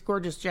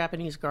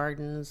Japanese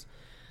gardens.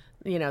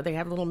 They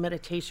have little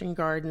meditation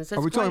gardens. Are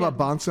we talking about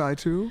bonsai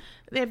too?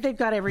 They've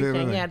got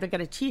everything. Yeah, they've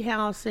got a tea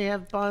house. They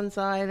have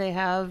bonsai. They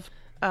have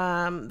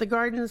the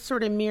gardens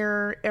sort of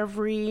mirror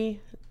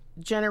every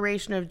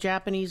generation of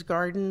Japanese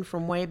garden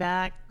from way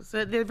back.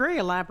 So they're very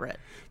elaborate.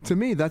 To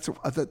me, that's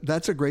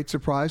a great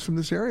surprise from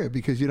this area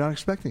because you're not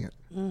expecting it.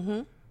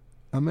 Mm-hmm.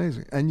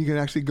 Amazing. And you can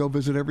actually go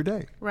visit every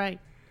day.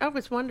 Right. Oh,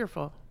 it's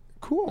wonderful.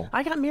 Cool.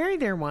 I got married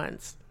there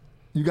once.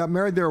 You got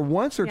married there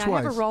once or twice?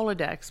 I have a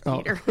Rolodex,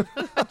 Peter.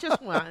 Oh.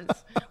 Just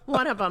once.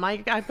 One of them.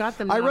 I've got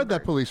them numbered. I read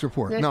that police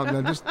report.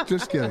 No,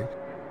 just kidding.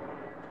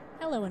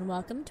 Hello and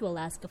welcome to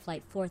Alaska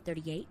Flight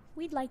 438.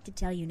 We'd like to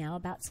tell you now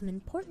about some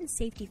important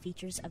safety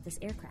features of this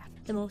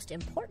aircraft. The most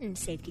important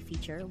safety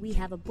feature we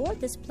have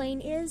aboard this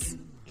plane is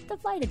the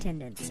flight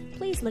attendants.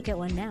 Please look at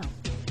one now.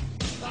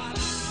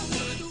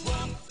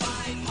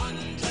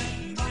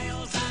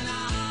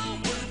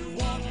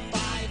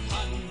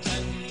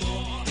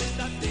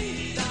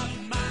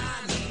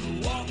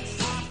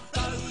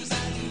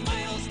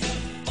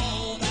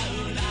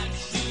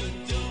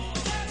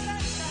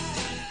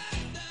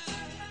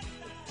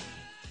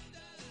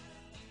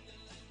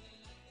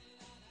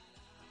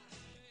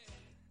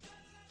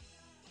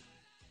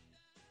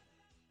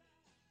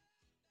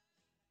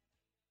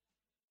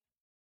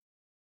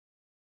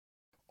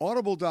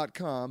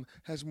 Audible.com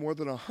has more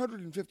than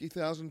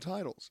 150,000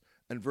 titles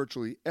and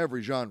virtually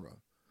every genre.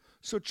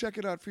 So check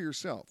it out for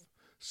yourself.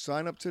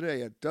 Sign up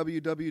today at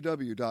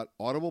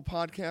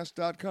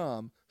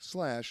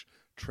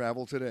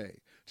www.audiblepodcast.com/travel today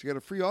to get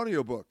a free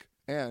audiobook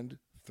and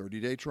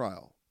 30-day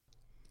trial.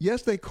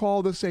 Yes, they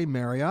call this a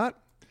Marriott.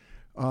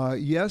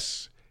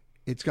 Yes,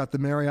 it's got the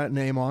Marriott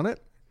name on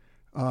it.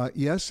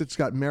 Yes, it's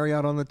got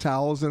Marriott on the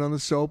towels and on the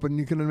soap, and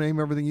you can name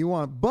everything you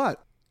want.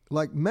 But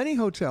like many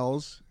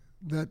hotels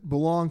that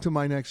belong to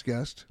my next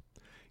guest,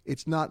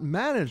 it's not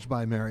managed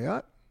by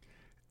Marriott,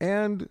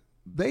 and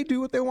they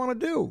do what they want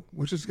to do,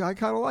 which is, I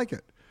kind of like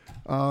it.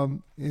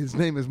 His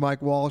name is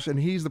Mike Walsh, and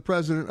he's the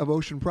president of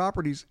Ocean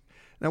Properties.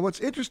 Now, what's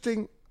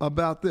interesting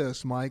about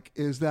this, Mike,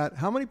 is that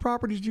how many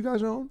properties do you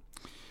guys own?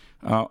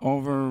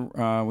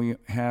 We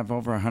have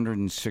over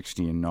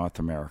 160 in North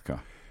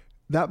America.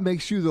 That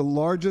makes you the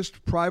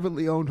largest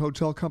privately owned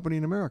hotel company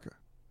in America.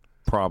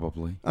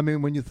 Probably. I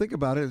mean, when you think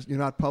about it, you're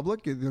not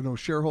public. There are no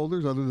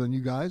shareholders other than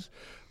you guys.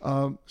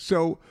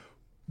 So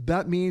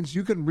that means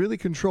you can really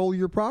control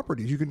your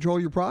properties. You control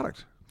your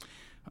product.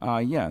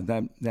 Yeah,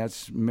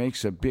 that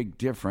makes a big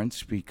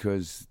difference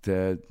because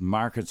the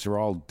markets are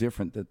all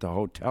different that the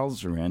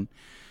hotels are in.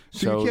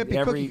 So you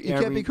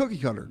can't be cookie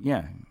cutter.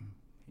 Yeah.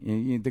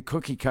 The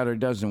cookie cutter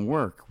doesn't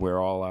work where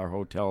all our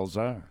hotels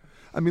are.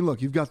 I mean,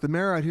 look, you've got the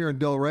Marriott here in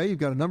Delray. You've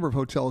got a number of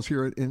hotels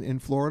here in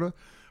Florida.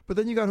 But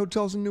then you got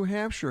hotels in New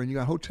Hampshire and you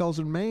got hotels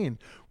in Maine,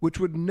 which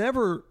you would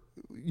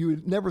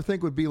never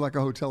think would be like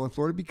a hotel in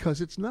Florida because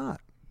it's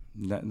not.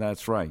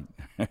 That's right.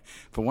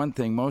 For one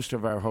thing, most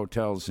of our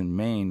hotels in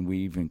Maine, we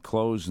even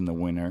close in the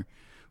winter.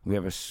 We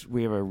have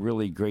a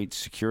really great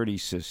security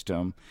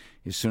system.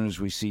 As soon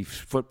as we see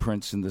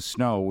footprints in the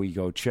snow, we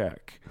go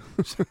check.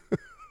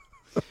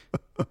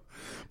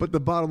 But the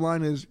bottom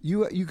line is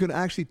you can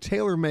actually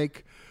tailor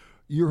make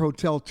your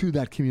hotel to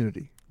that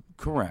community.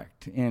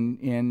 Correct.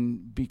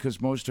 And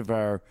because most of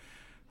our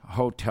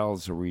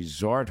hotels are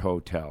resort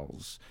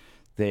hotels,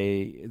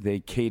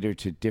 they cater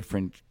to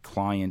different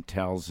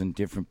clienteles and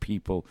different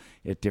people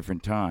at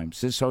different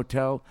times. This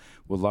hotel,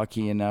 we're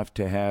lucky enough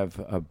to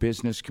have a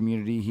business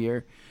community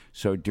here.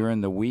 So during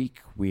the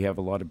week, we have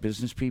a lot of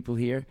business people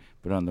here,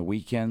 but on the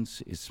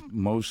weekends, it's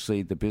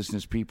mostly the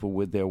business people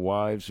with their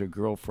wives or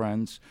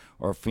girlfriends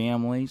or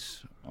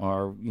families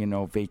or,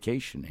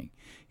 vacationing.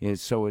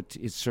 So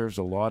it serves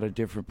a lot of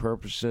different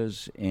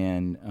purposes,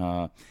 and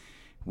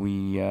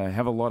we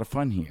have a lot of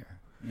fun here,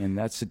 and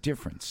that's the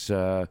difference.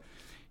 The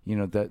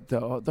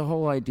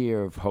whole idea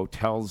of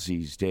hotels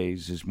these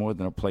days is more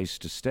than a place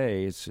to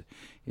stay.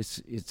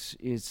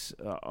 It's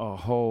a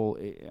whole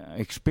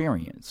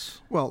experience.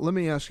 Well, let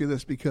me ask you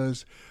this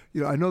because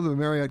I know the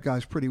Marriott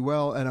guys pretty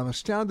well, and I'm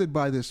astounded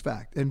by this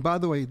fact. And by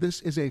the way, this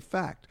is a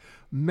fact.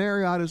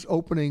 Marriott is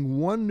opening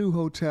one new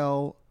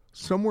hotel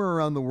somewhere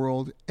around the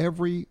world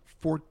every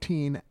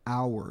 14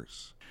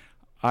 hours.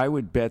 I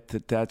would bet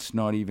that that's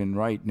not even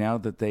right. Now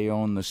that they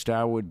own the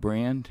Starwood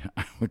brand,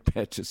 I would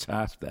bet it's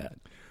half that.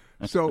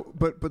 So,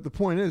 but the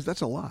point is,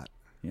 that's a lot.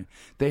 Yeah,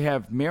 they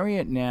have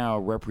Marriott now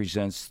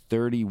represents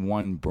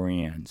 31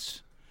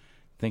 brands.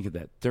 Think of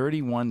that.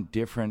 31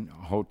 different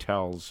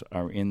hotels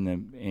are in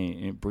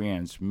the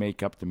brands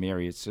make up the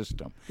Marriott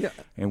system. Yeah,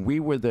 and we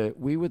were the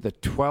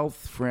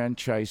 12th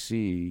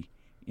franchisee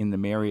in the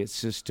Marriott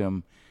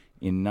system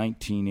in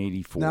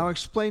 1984. Now,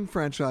 explain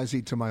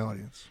franchisee to my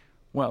audience.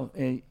 Well,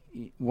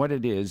 what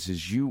it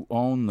is you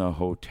own the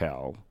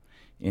hotel.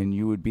 And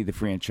you would be the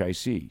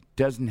franchisee.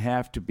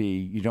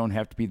 You don't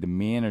have to be the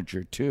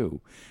manager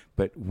too,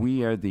 but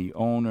we are the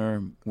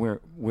owner.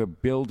 We're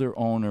builder,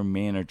 owner,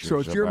 managers. So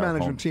it's your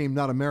management team,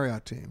 not a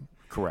Marriott team.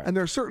 Correct. And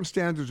there are certain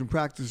standards and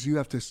practices you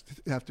have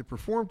to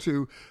perform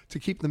to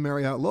keep the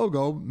Marriott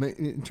logo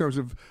in terms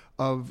of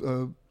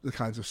the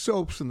kinds of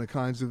soaps and the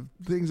kinds of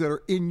things that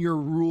are in your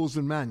rules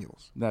and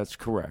manuals. That's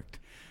correct.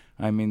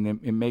 I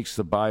mean, it makes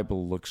the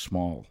Bible look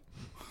small.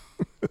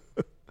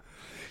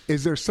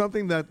 Is there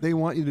something that they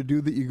want you to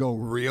do that you go,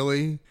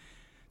 really?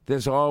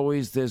 There's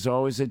always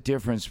a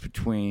difference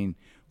between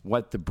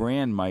what the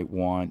brand might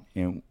want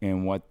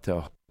and what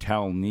the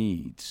hotel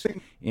needs,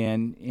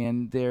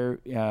 and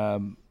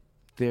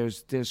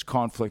there's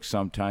conflict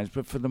sometimes,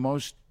 but for the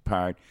most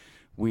part,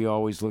 we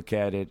always look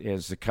at it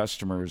as the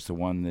customer is the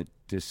one that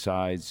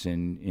decides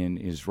and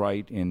is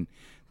right, and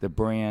the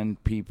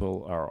brand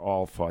people are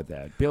all for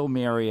that. Bill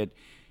Marriott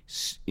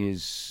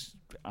is.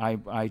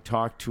 I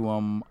talked to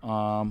him.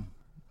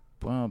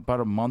 About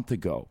a month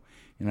ago,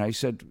 and I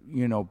said,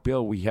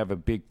 Bill, we have a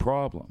big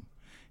problem.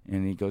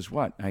 And he goes,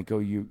 what? I go,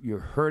 you're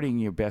hurting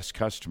your best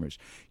customers.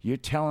 You're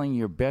telling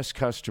your best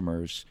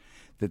customers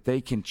that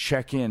they can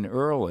check in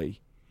early,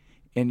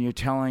 and you're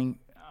telling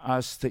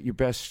us that your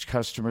best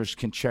customers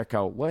can check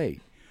out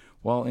late.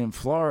 Well, in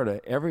Florida,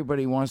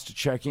 everybody wants to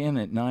check in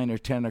at 9 or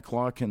 10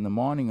 o'clock in the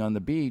morning on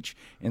the beach,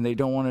 and they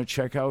don't want to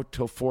check out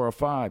till 4 or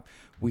 5.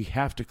 We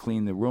have to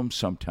clean the room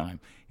sometime.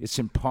 It's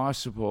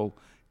impossible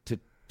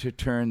to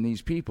turn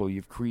these people.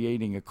 You're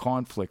creating a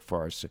conflict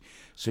for us.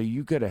 So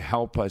you got to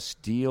help us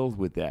deal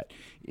with that.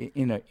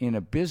 In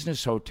a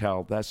business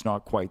hotel, that's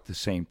not quite the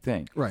same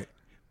thing. Right.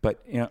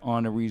 But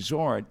on a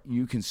resort,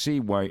 you can see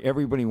why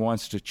everybody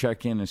wants to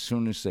check in as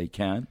soon as they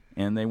can,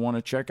 and they want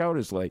to check out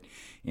as late.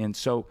 And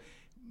so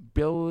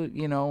Bill,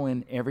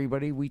 and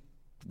everybody, we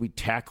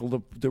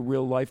tackle the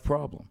real life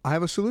problem. I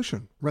have a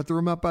solution. Rent the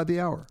room out by the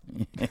hour.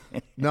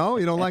 No,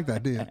 you don't like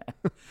that, do you?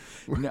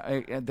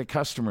 No, the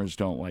customers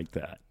don't like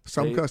that.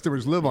 Some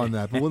customers live on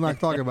that, but we're not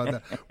talking about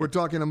that. We're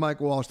talking to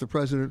Mike Walsh, the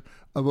president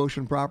of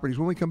Ocean Properties.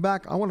 When we come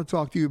back, I want to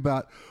talk to you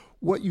about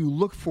what you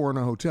look for in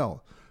a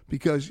hotel,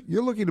 because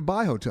you're looking to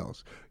buy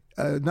hotels,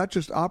 not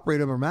just operate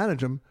them or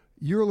manage them.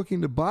 You're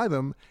looking to buy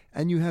them,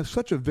 and you have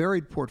such a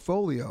varied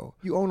portfolio.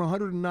 You own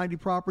 190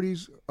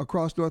 properties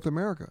across North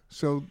America.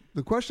 So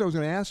the question I was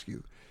going to ask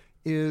you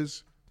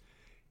is,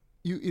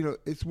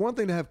 it's one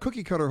thing to have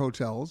cookie cutter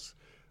hotels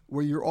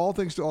where you're all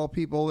things to all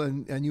people,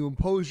 and you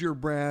impose your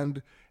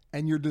brand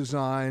and your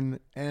design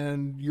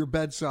and your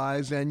bed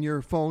size and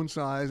your phone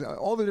size,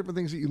 all the different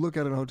things that you look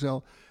at in a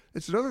hotel.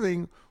 It's another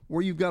thing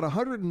where you've got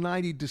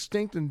 190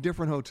 distinct and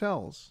different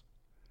hotels,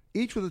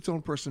 each with its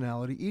own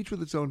personality, each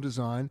with its own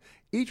design,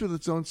 each with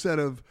its own set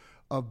of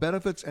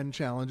benefits and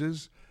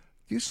challenges.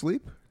 Do you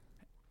sleep?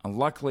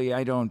 Luckily,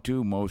 I don't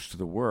do most of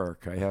the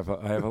work. I have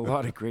a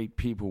lot of great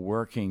people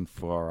working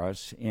for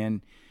us,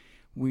 and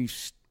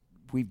we've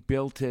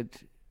built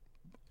it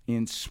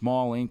in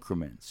small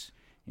increments.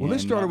 Well,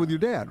 this started with your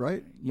dad,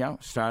 right? Yeah,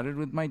 started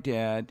with my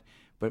dad.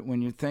 But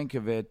when you think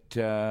of it,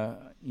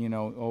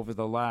 over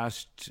the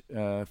last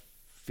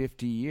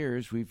 50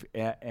 years, we've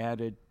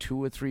added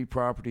 2 or 3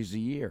 properties a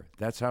year.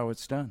 That's how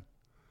it's done.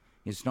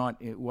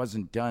 It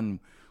wasn't done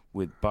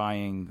with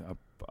buying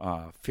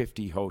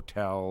 50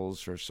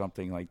 hotels or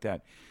something like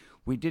that.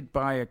 We did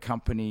buy a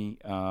company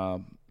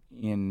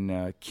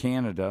in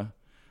Canada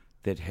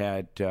that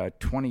had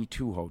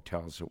 22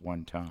 hotels at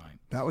one time.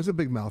 That was a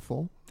big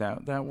mouthful.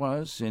 That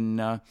was, and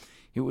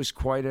it was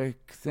quite a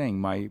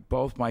thing.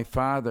 Both my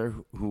father,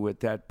 who at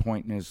that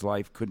point in his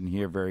life couldn't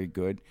hear very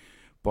good,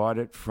 bought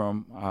it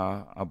from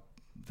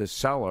the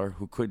seller,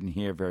 who couldn't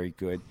hear very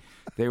good.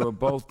 They were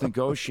both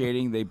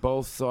negotiating. They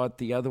both thought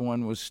the other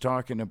one was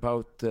talking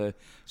about the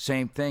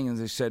same thing, and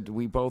they said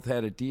we both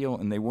had a deal,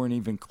 and they weren't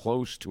even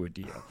close to a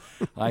deal.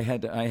 I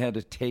had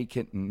to take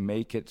it and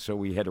make it, so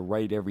we had to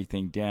write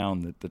everything down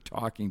that the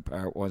talking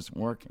part wasn't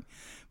working.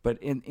 But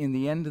in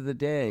the end of the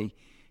day,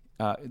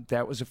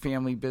 that was a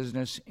family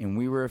business, and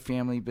we were a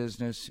family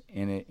business,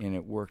 and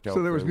it worked out.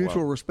 So there was very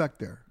mutual well. respect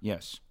there.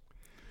 Yes.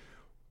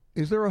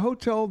 Is there a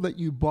hotel that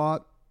you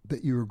bought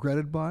that you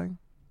regretted buying?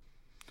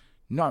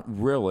 Not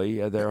really.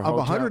 Of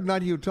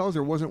 190 hotels,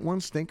 there wasn't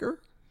one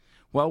stinker?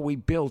 Well, we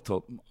built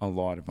a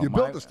lot of them. You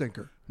built a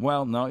stinker?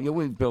 Well, no,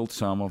 we built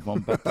some of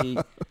them, but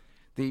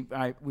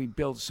we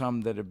built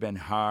some that have been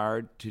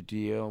hard to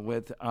deal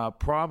with.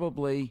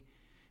 Probably,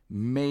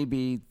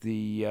 maybe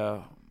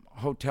the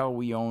hotel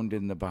we owned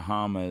in the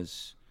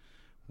Bahamas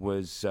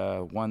was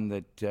one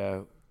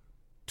that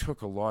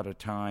took a lot of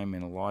time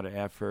and a lot of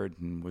effort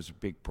and was a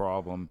big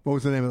problem. What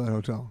was the name of that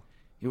hotel?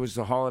 It was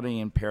the Holiday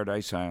Inn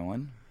Paradise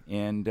Island,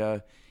 and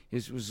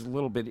it was a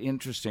little bit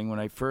interesting. When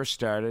I first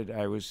started,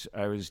 I was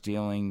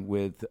dealing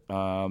with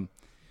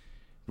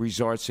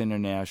Resorts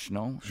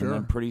International, Sure. and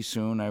then pretty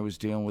soon I was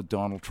dealing with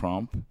Donald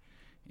Trump,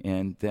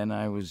 and then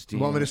I was dealing.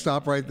 You want me to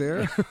stop right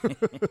there?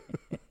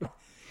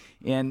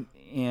 and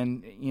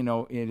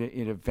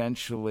it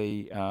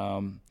eventually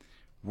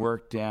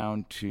worked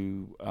down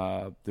to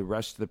the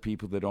rest of the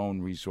people that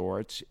own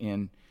resorts,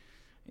 and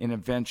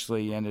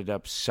eventually ended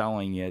up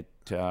selling it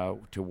to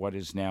what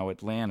is now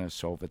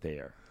Atlantis over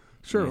there.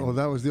 Sure. Well,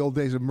 that was the old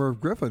days of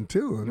Merv Griffin,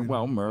 too.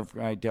 Well, Merv,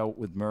 I dealt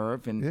with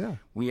Merv, and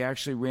we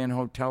actually ran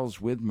hotels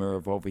with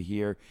Merv over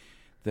here.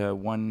 The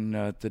one,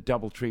 the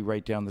DoubleTree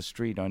right down the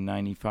street on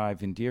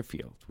 95 in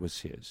Deerfield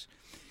was his.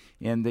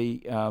 And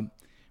the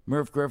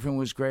Merv Griffin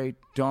was great.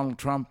 Donald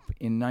Trump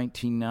in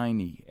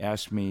 1990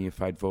 asked me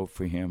if I'd vote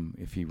for him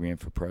if he ran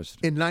for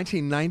president. In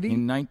 1990?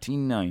 In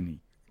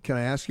 1990. Can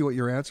I ask you what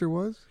your answer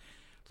was?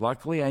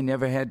 Luckily, I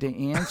never had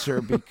to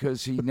answer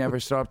because he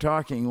never stopped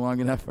talking long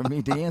enough for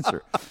me to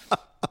answer.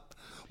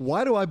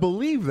 Why do I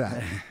believe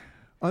that?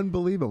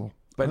 Unbelievable.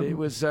 But it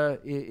was a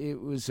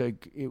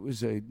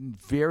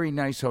very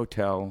nice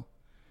hotel.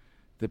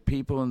 The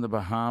people in the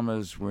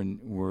Bahamas were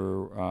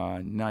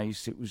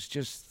nice. It was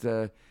just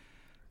it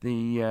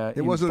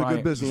wasn't a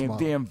good business model.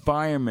 The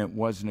environment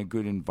wasn't a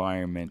good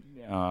environment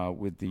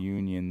with the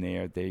union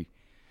there. They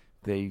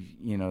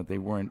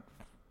weren't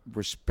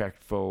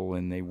respectful,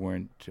 and they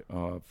weren't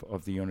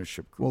of the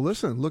ownership group. Well,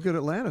 listen, look at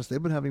Atlantis.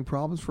 They've been having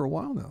problems for a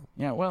while now.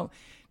 Yeah, well,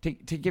 to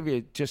give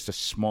you just a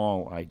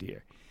small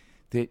idea,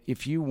 that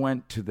if you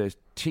went to the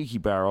Tiki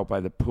Barrel by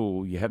the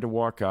pool, you had to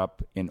walk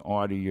up and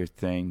order your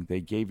thing.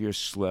 They gave you a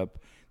slip.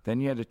 Then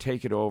you had to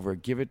take it over,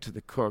 give it to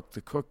the cook.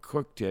 The cook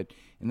cooked it,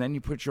 and then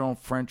you put your own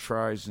French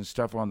fries and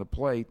stuff on the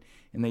plate,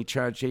 and they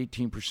charged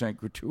 18%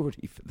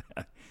 gratuity for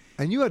that.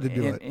 And you had to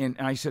do it. And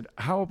I said,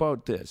 how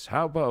about this?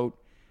 How about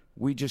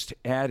we just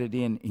add it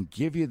in and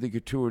give you the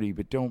gratuity,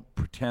 but don't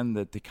pretend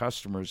that the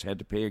customers had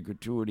to pay a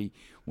gratuity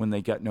when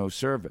they got no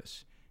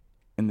service.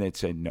 And they'd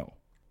say no.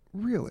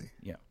 Really?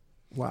 Yeah.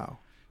 Wow.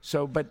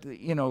 So, but,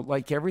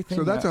 like everything.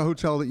 So that's a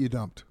hotel that you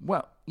dumped?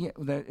 Well, yeah,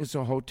 that is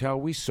a hotel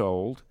we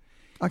sold.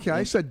 Okay,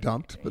 I said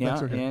dumped, but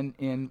that's okay.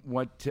 And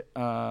what,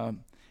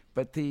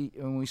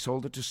 when we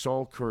sold it to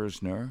Saul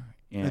Kersner.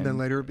 And then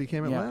later it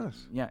became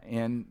Atlantis. Yeah,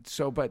 and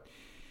so, but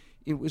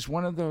it was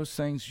one of those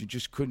things you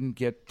just couldn't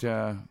get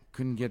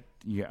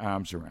your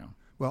arms around.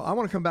 Well, I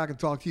want to come back and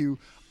talk to you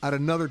at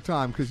another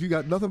time because you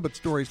got nothing but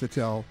stories to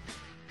tell.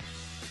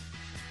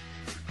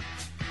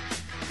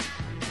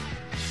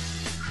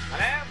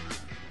 Hello?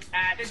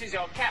 This is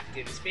your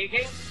captain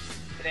speaking.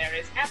 There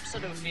is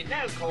absolutely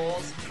no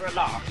cause for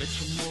alarm.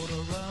 Let your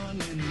motor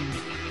running.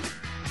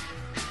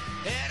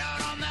 Head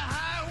out on the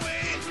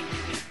highway,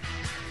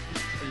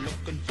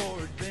 looking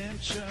for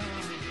adventure.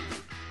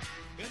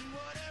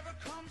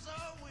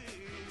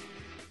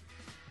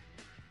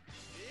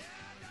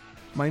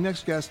 My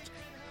next guest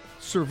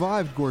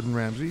survived Gordon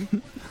Ramsay.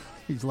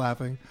 He's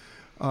laughing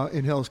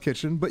in Hell's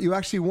Kitchen, but you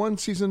actually won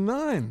season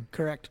 9.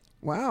 Correct.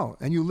 Wow,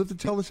 and you lived to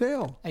tell the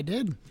tale. I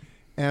did.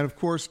 And of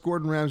course,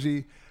 Gordon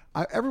Ramsay.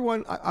 I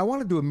want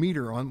to do a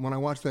meter on when I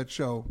watch that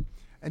show,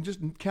 and just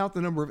count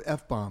the number of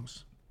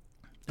F-bombs.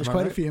 There's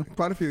quite a few.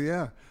 Quite a few,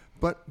 yeah.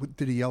 But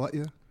did he yell at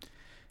you?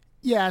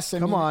 Yes.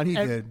 Come on, he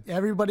did.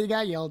 Everybody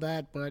got yelled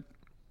at, but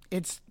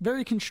it's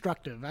very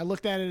constructive. I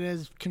looked at it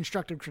as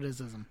constructive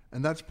criticism.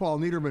 And that's Paul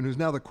Niederman, who's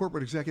now the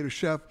corporate executive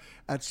chef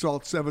at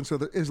Salt 7. So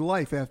there is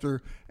life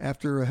after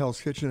Hell's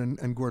Kitchen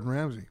and Gordon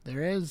Ramsay.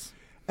 There is.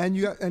 And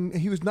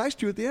he was nice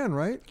to you at the end,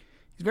 right?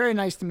 He's very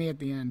nice to me at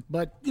the end.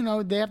 But,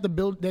 they have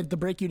to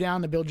break you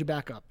down to build you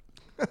back up.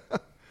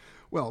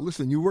 Well,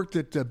 listen, you worked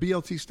at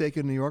BLT Steak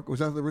in New York. Was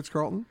that the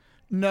Ritz-Carlton?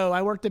 No,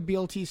 I worked at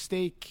BLT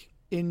Steak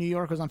in New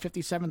York. It was on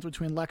 57th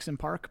between Lex and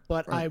Park.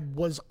 But right. I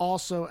was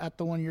also at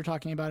the one you're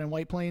talking about in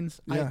White Plains.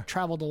 Yeah. I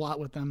traveled a lot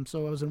with them.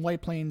 So I was in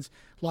White Plains,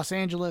 Los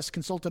Angeles,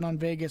 consulted on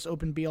Vegas,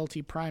 opened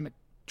BLT Prime at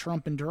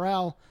Trump and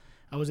Doral.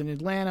 I was in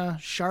Atlanta,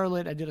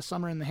 Charlotte. I did a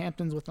summer in the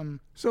Hamptons with them.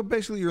 So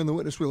basically you're in the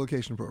witness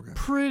relocation program.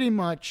 Pretty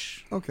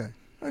much. Okay.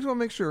 I just want to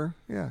make sure.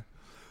 Yeah.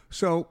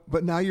 So,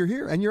 but now you're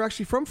here, and you're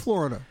actually from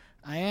Florida.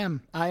 I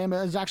am. I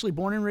was actually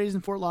born and raised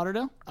in Fort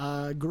Lauderdale.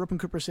 Grew up in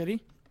Cooper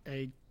City.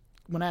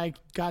 When I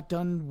got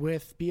done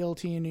with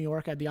BLT in New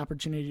York, I had the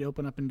opportunity to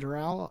open up in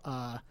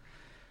Doral.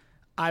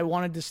 I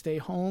wanted to stay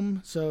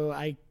home, so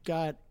I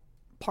got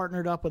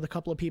partnered up with a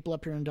couple of people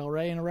up here in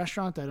Delray in a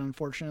restaurant that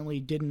unfortunately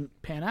didn't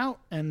pan out.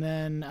 And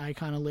then I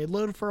kind of laid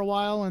low for a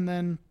while, and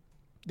then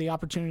the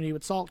opportunity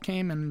with Salt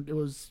came, and it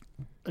was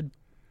a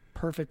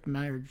perfect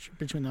marriage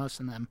between us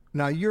and them.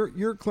 Now,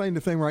 your claim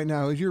to fame right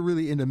now is you're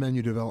really into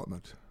menu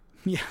development.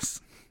 Yes.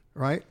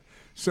 Right?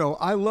 So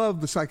I love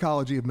the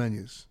psychology of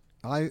menus.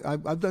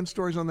 I've done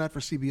stories on that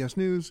for CBS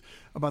News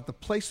about the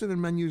placement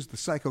in menus, the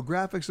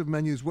psychographics of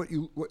menus, what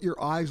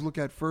your eyes look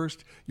at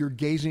first, your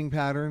gazing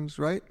patterns,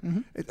 right?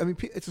 Mm-hmm.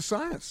 It's a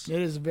science.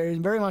 It is very,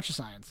 very much a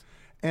science.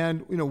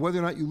 And, whether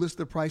or not you list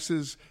the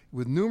prices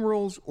with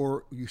numerals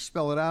or you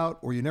spell it out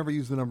or you never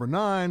use the number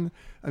 9,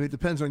 it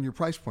depends on your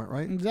price point,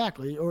 right?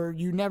 Exactly. Or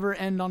you never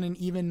end on an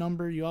even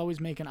number. You always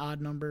make an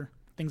odd number,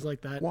 things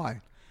like that. Why?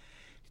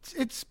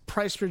 It's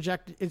price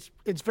projected.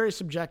 It's very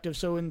subjective.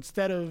 So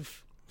instead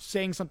of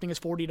saying something is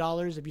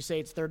 $40, if you say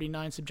it's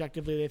 $39,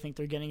 subjectively they think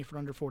they're getting it for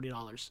under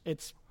 $40.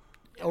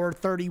 Or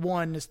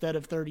 31 instead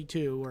of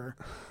 32, or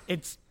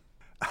it's.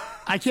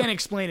 I can't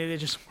explain it. It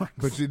just works.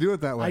 But you do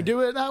it that way. I do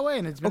it that way,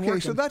 and it's been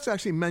working. So that's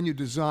actually menu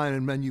design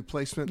and menu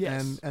placement.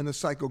 Yes. and the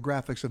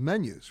psychographics of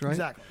menus, right?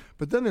 Exactly.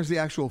 But then there's the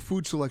actual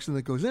food selection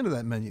that goes into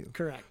that menu.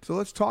 Correct. So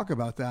let's talk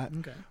about that.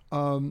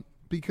 Okay.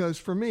 Because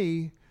for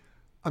me,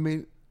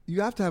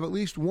 you have to have at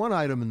least one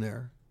item in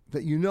there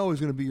that is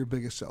going to be your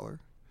biggest seller.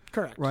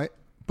 Correct. Right?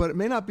 But it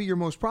may not be your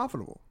most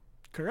profitable.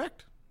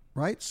 Correct.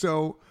 Right?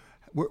 So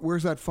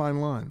where's that fine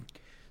line?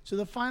 So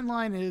the fine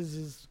line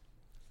is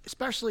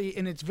especially,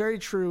 and it's very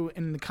true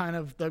in the kind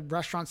of the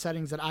restaurant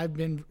settings that I've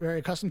been very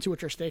accustomed to,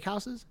 which are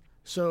steakhouses.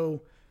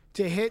 So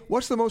to hit...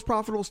 What's the most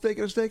profitable steak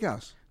at a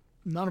steakhouse?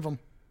 None of them.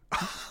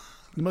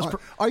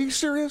 Are you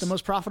serious? The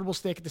most profitable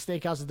steak at the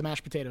steakhouse is the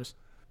mashed potatoes.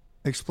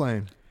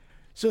 Explain.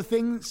 So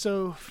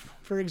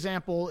for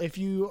example, if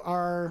you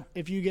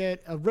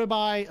get a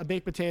ribeye, a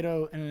baked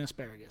potato, and an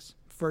asparagus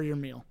for your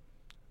meal,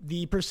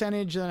 the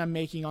percentage that I'm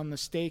making on the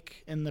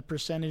steak and the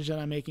percentage that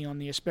I'm making on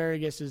the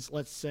asparagus is,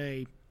 let's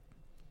say,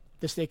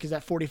 the steak is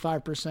at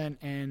 45%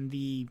 and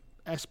the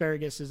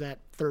asparagus is at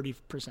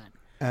 30%.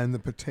 And the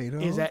potato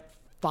is at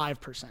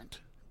 5%.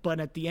 But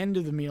at the end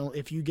of the meal,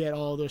 if you get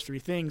all those three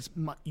things,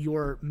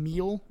 your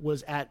meal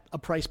was at a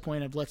price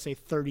point of, let's say,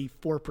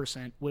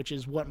 34%, which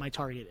is what my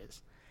target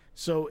is.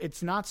 So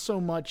it's not so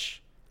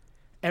much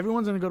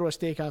everyone's going to go to a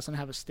steakhouse and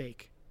have a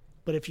steak.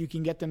 But if you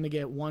can get them to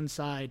get one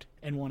side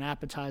and one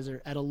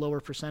appetizer at a lower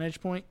percentage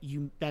point,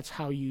 that's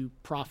how you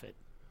profit.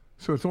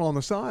 So it's all on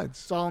the sides.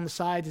 It's all on the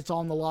sides. It's all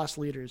on the loss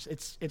leaders.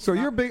 So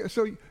you're big.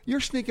 So you're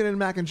sneaking in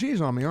mac and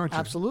cheese on me, aren't you?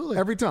 Absolutely.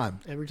 Every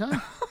time. Every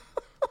time.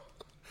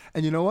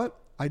 And you know what?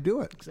 I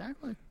do it.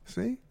 Exactly.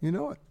 See, you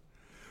know it.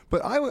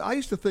 But I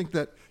used to think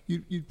that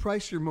you'd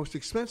price your most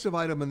expensive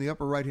item in the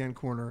upper right-hand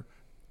corner,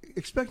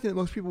 expecting that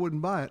most people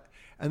wouldn't buy it,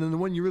 and then the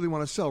one you really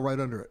want to sell right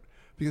under it,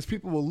 because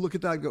people will look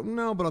at that and go,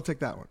 no, but I'll take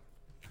that one.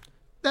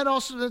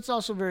 That's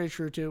also very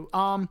true too.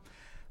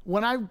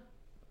 When I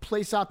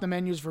place out the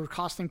menus for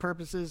costing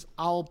purposes,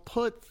 I'll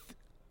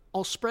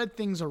spread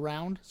things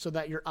around so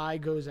that your eye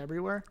goes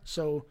everywhere.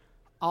 So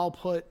I'll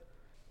put,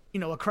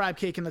 a crab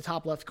cake in the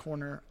top left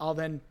corner. I'll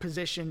then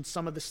position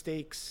some of the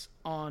steaks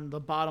on the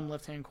bottom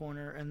left-hand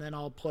corner, and then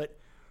I'll put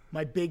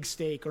my big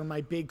steak or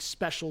my big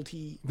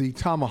specialty. The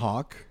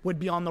tomahawk would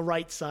be on the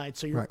right side.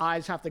 So your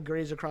eyes have to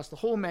graze across the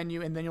whole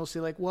menu, and then you'll see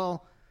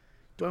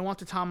do I want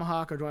the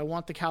tomahawk or do I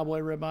want the cowboy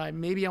ribeye?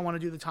 Maybe I want to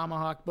do the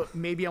tomahawk, but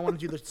maybe I want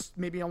to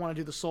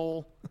do the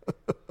sole.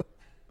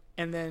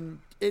 And then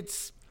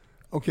it's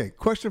okay.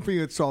 Question for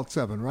you at Salt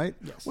 7, right?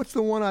 Yes. What's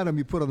the one item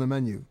you put on the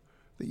menu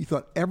that you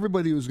thought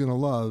everybody was going to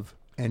love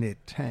and it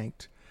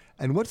tanked?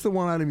 And what's the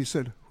one item you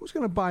said, who's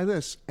going to buy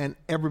this? And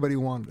everybody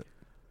wanted it.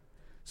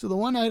 So the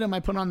one item I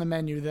put on the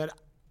menu that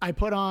I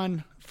put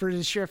on for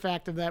the sheer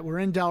fact of that we're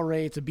in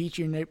Delray, it's a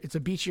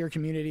beachier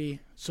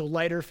community, so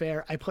lighter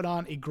fare. I put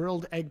on a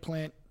grilled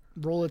eggplant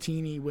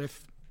rollatini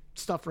with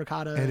stuffed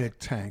ricotta. And it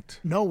tanked.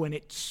 No, and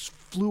it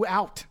flew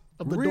out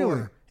of the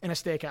door in a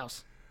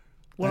steakhouse.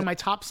 One of my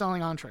top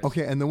selling entrees.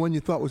 Okay, and the one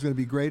you thought was going to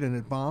be great and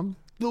it bombed?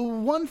 The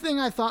one thing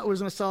I thought was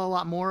going to sell a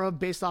lot more of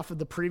based off of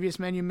the previous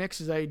menu mix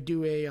is I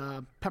do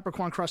a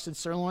peppercorn crusted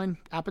sirloin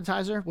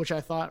appetizer, which I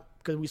thought,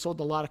 because we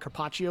sold a lot of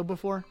carpaccio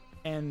before,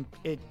 and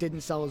it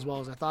didn't sell as well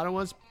as I thought it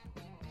was.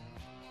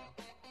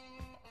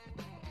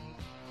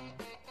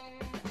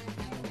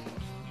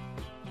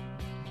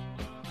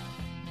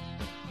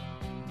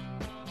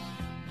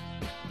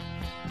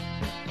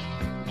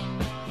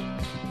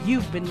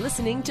 You've been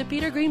listening to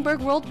Peter Greenberg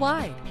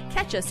Worldwide.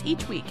 Catch us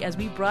each week as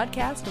we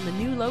broadcast from a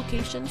new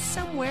location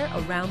somewhere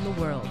around the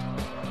world.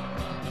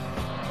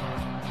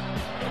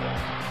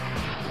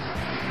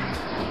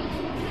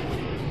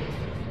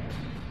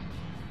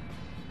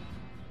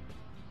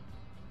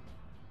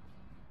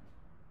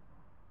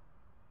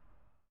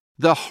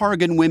 The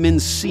Hargan women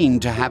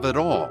seemed to have it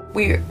all.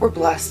 We were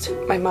blessed.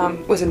 My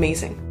mom was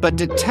amazing. But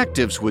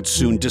detectives would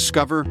soon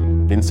discover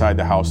inside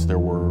the house there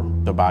were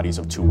the bodies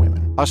of 2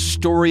 women. A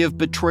story of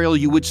betrayal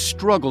you would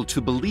struggle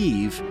to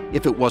believe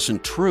if it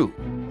wasn't true.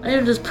 I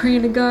am just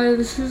praying to God,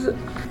 this is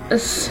a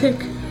sick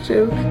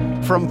joke.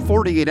 From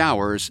 48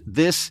 Hours,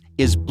 this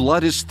is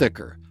Blood is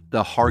Thicker,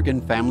 the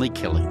Hargan family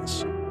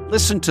killings.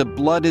 Listen to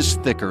Blood is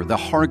Thicker, the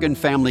Hargan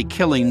family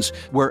killings,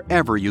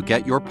 wherever you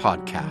get your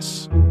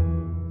podcasts.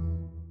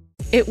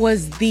 It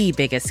was the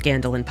biggest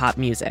scandal in pop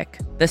music.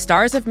 The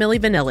stars of Milli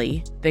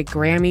Vanilli, the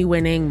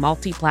Grammy-winning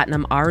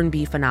multi-platinum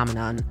R&B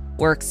phenomenon,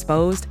 were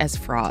exposed as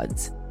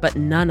frauds. But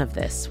none of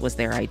this was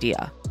their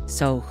idea.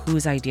 So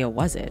whose idea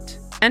was it?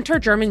 Enter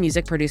German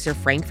music producer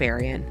Frank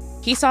Farian.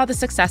 He saw the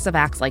success of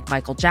acts like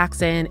Michael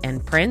Jackson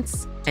and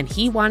Prince, and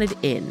he wanted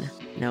in,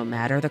 no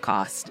matter the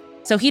cost.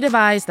 So he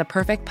devised the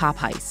perfect pop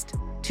heist.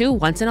 2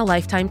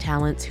 once-in-a-lifetime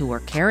talents who were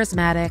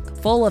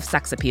charismatic, full of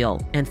sex appeal,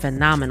 and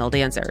phenomenal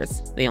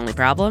dancers. The only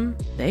problem?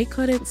 They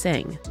couldn't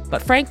sing.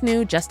 But Frank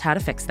knew just how to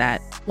fix that.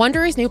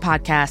 Wondery's new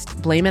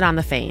podcast, Blame It on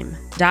the Fame,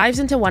 dives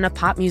into one of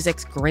pop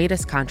music's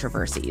greatest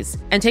controversies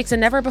and takes a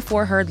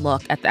never-before-heard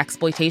look at the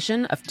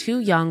exploitation of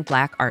 2 young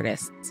Black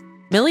artists.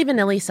 Milli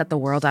Vanilli set the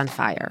world on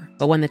fire,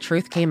 but when the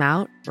truth came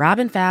out, Rob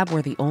and Fab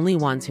were the only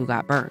ones who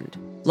got burned.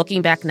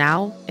 Looking back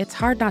now, it's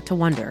hard not to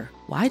wonder,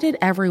 why did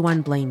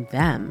everyone blame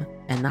them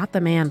and not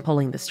the man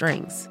pulling the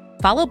strings?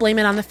 Follow Blame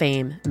It on the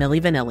Fame, Milli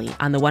Vanilli,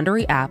 on the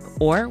Wondery app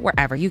or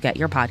wherever you get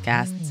your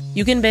podcasts.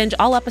 You can binge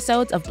all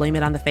episodes of Blame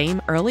It on the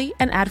Fame early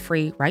and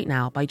ad-free right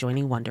now by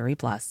joining Wondery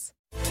Plus.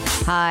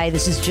 Hi,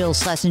 this is Jill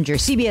Schlesinger,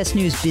 CBS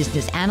News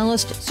business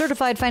analyst,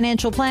 certified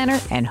financial planner,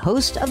 and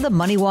host of the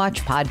Money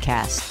Watch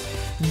podcast.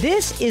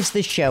 This is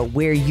the show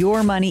where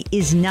your money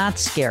is not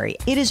scary.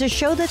 It is a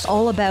show that's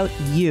all about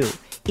you.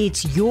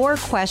 It's your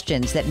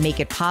questions that make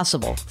it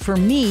possible for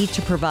me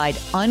to provide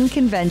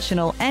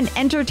unconventional and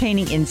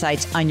entertaining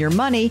insights on your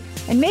money,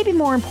 and maybe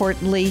more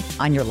importantly,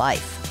 on your life.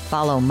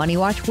 Follow Money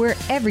Watch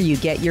wherever you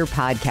get your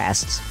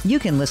podcasts. You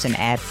can listen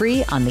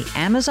ad-free on the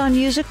Amazon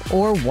Music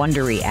or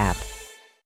Wondery app.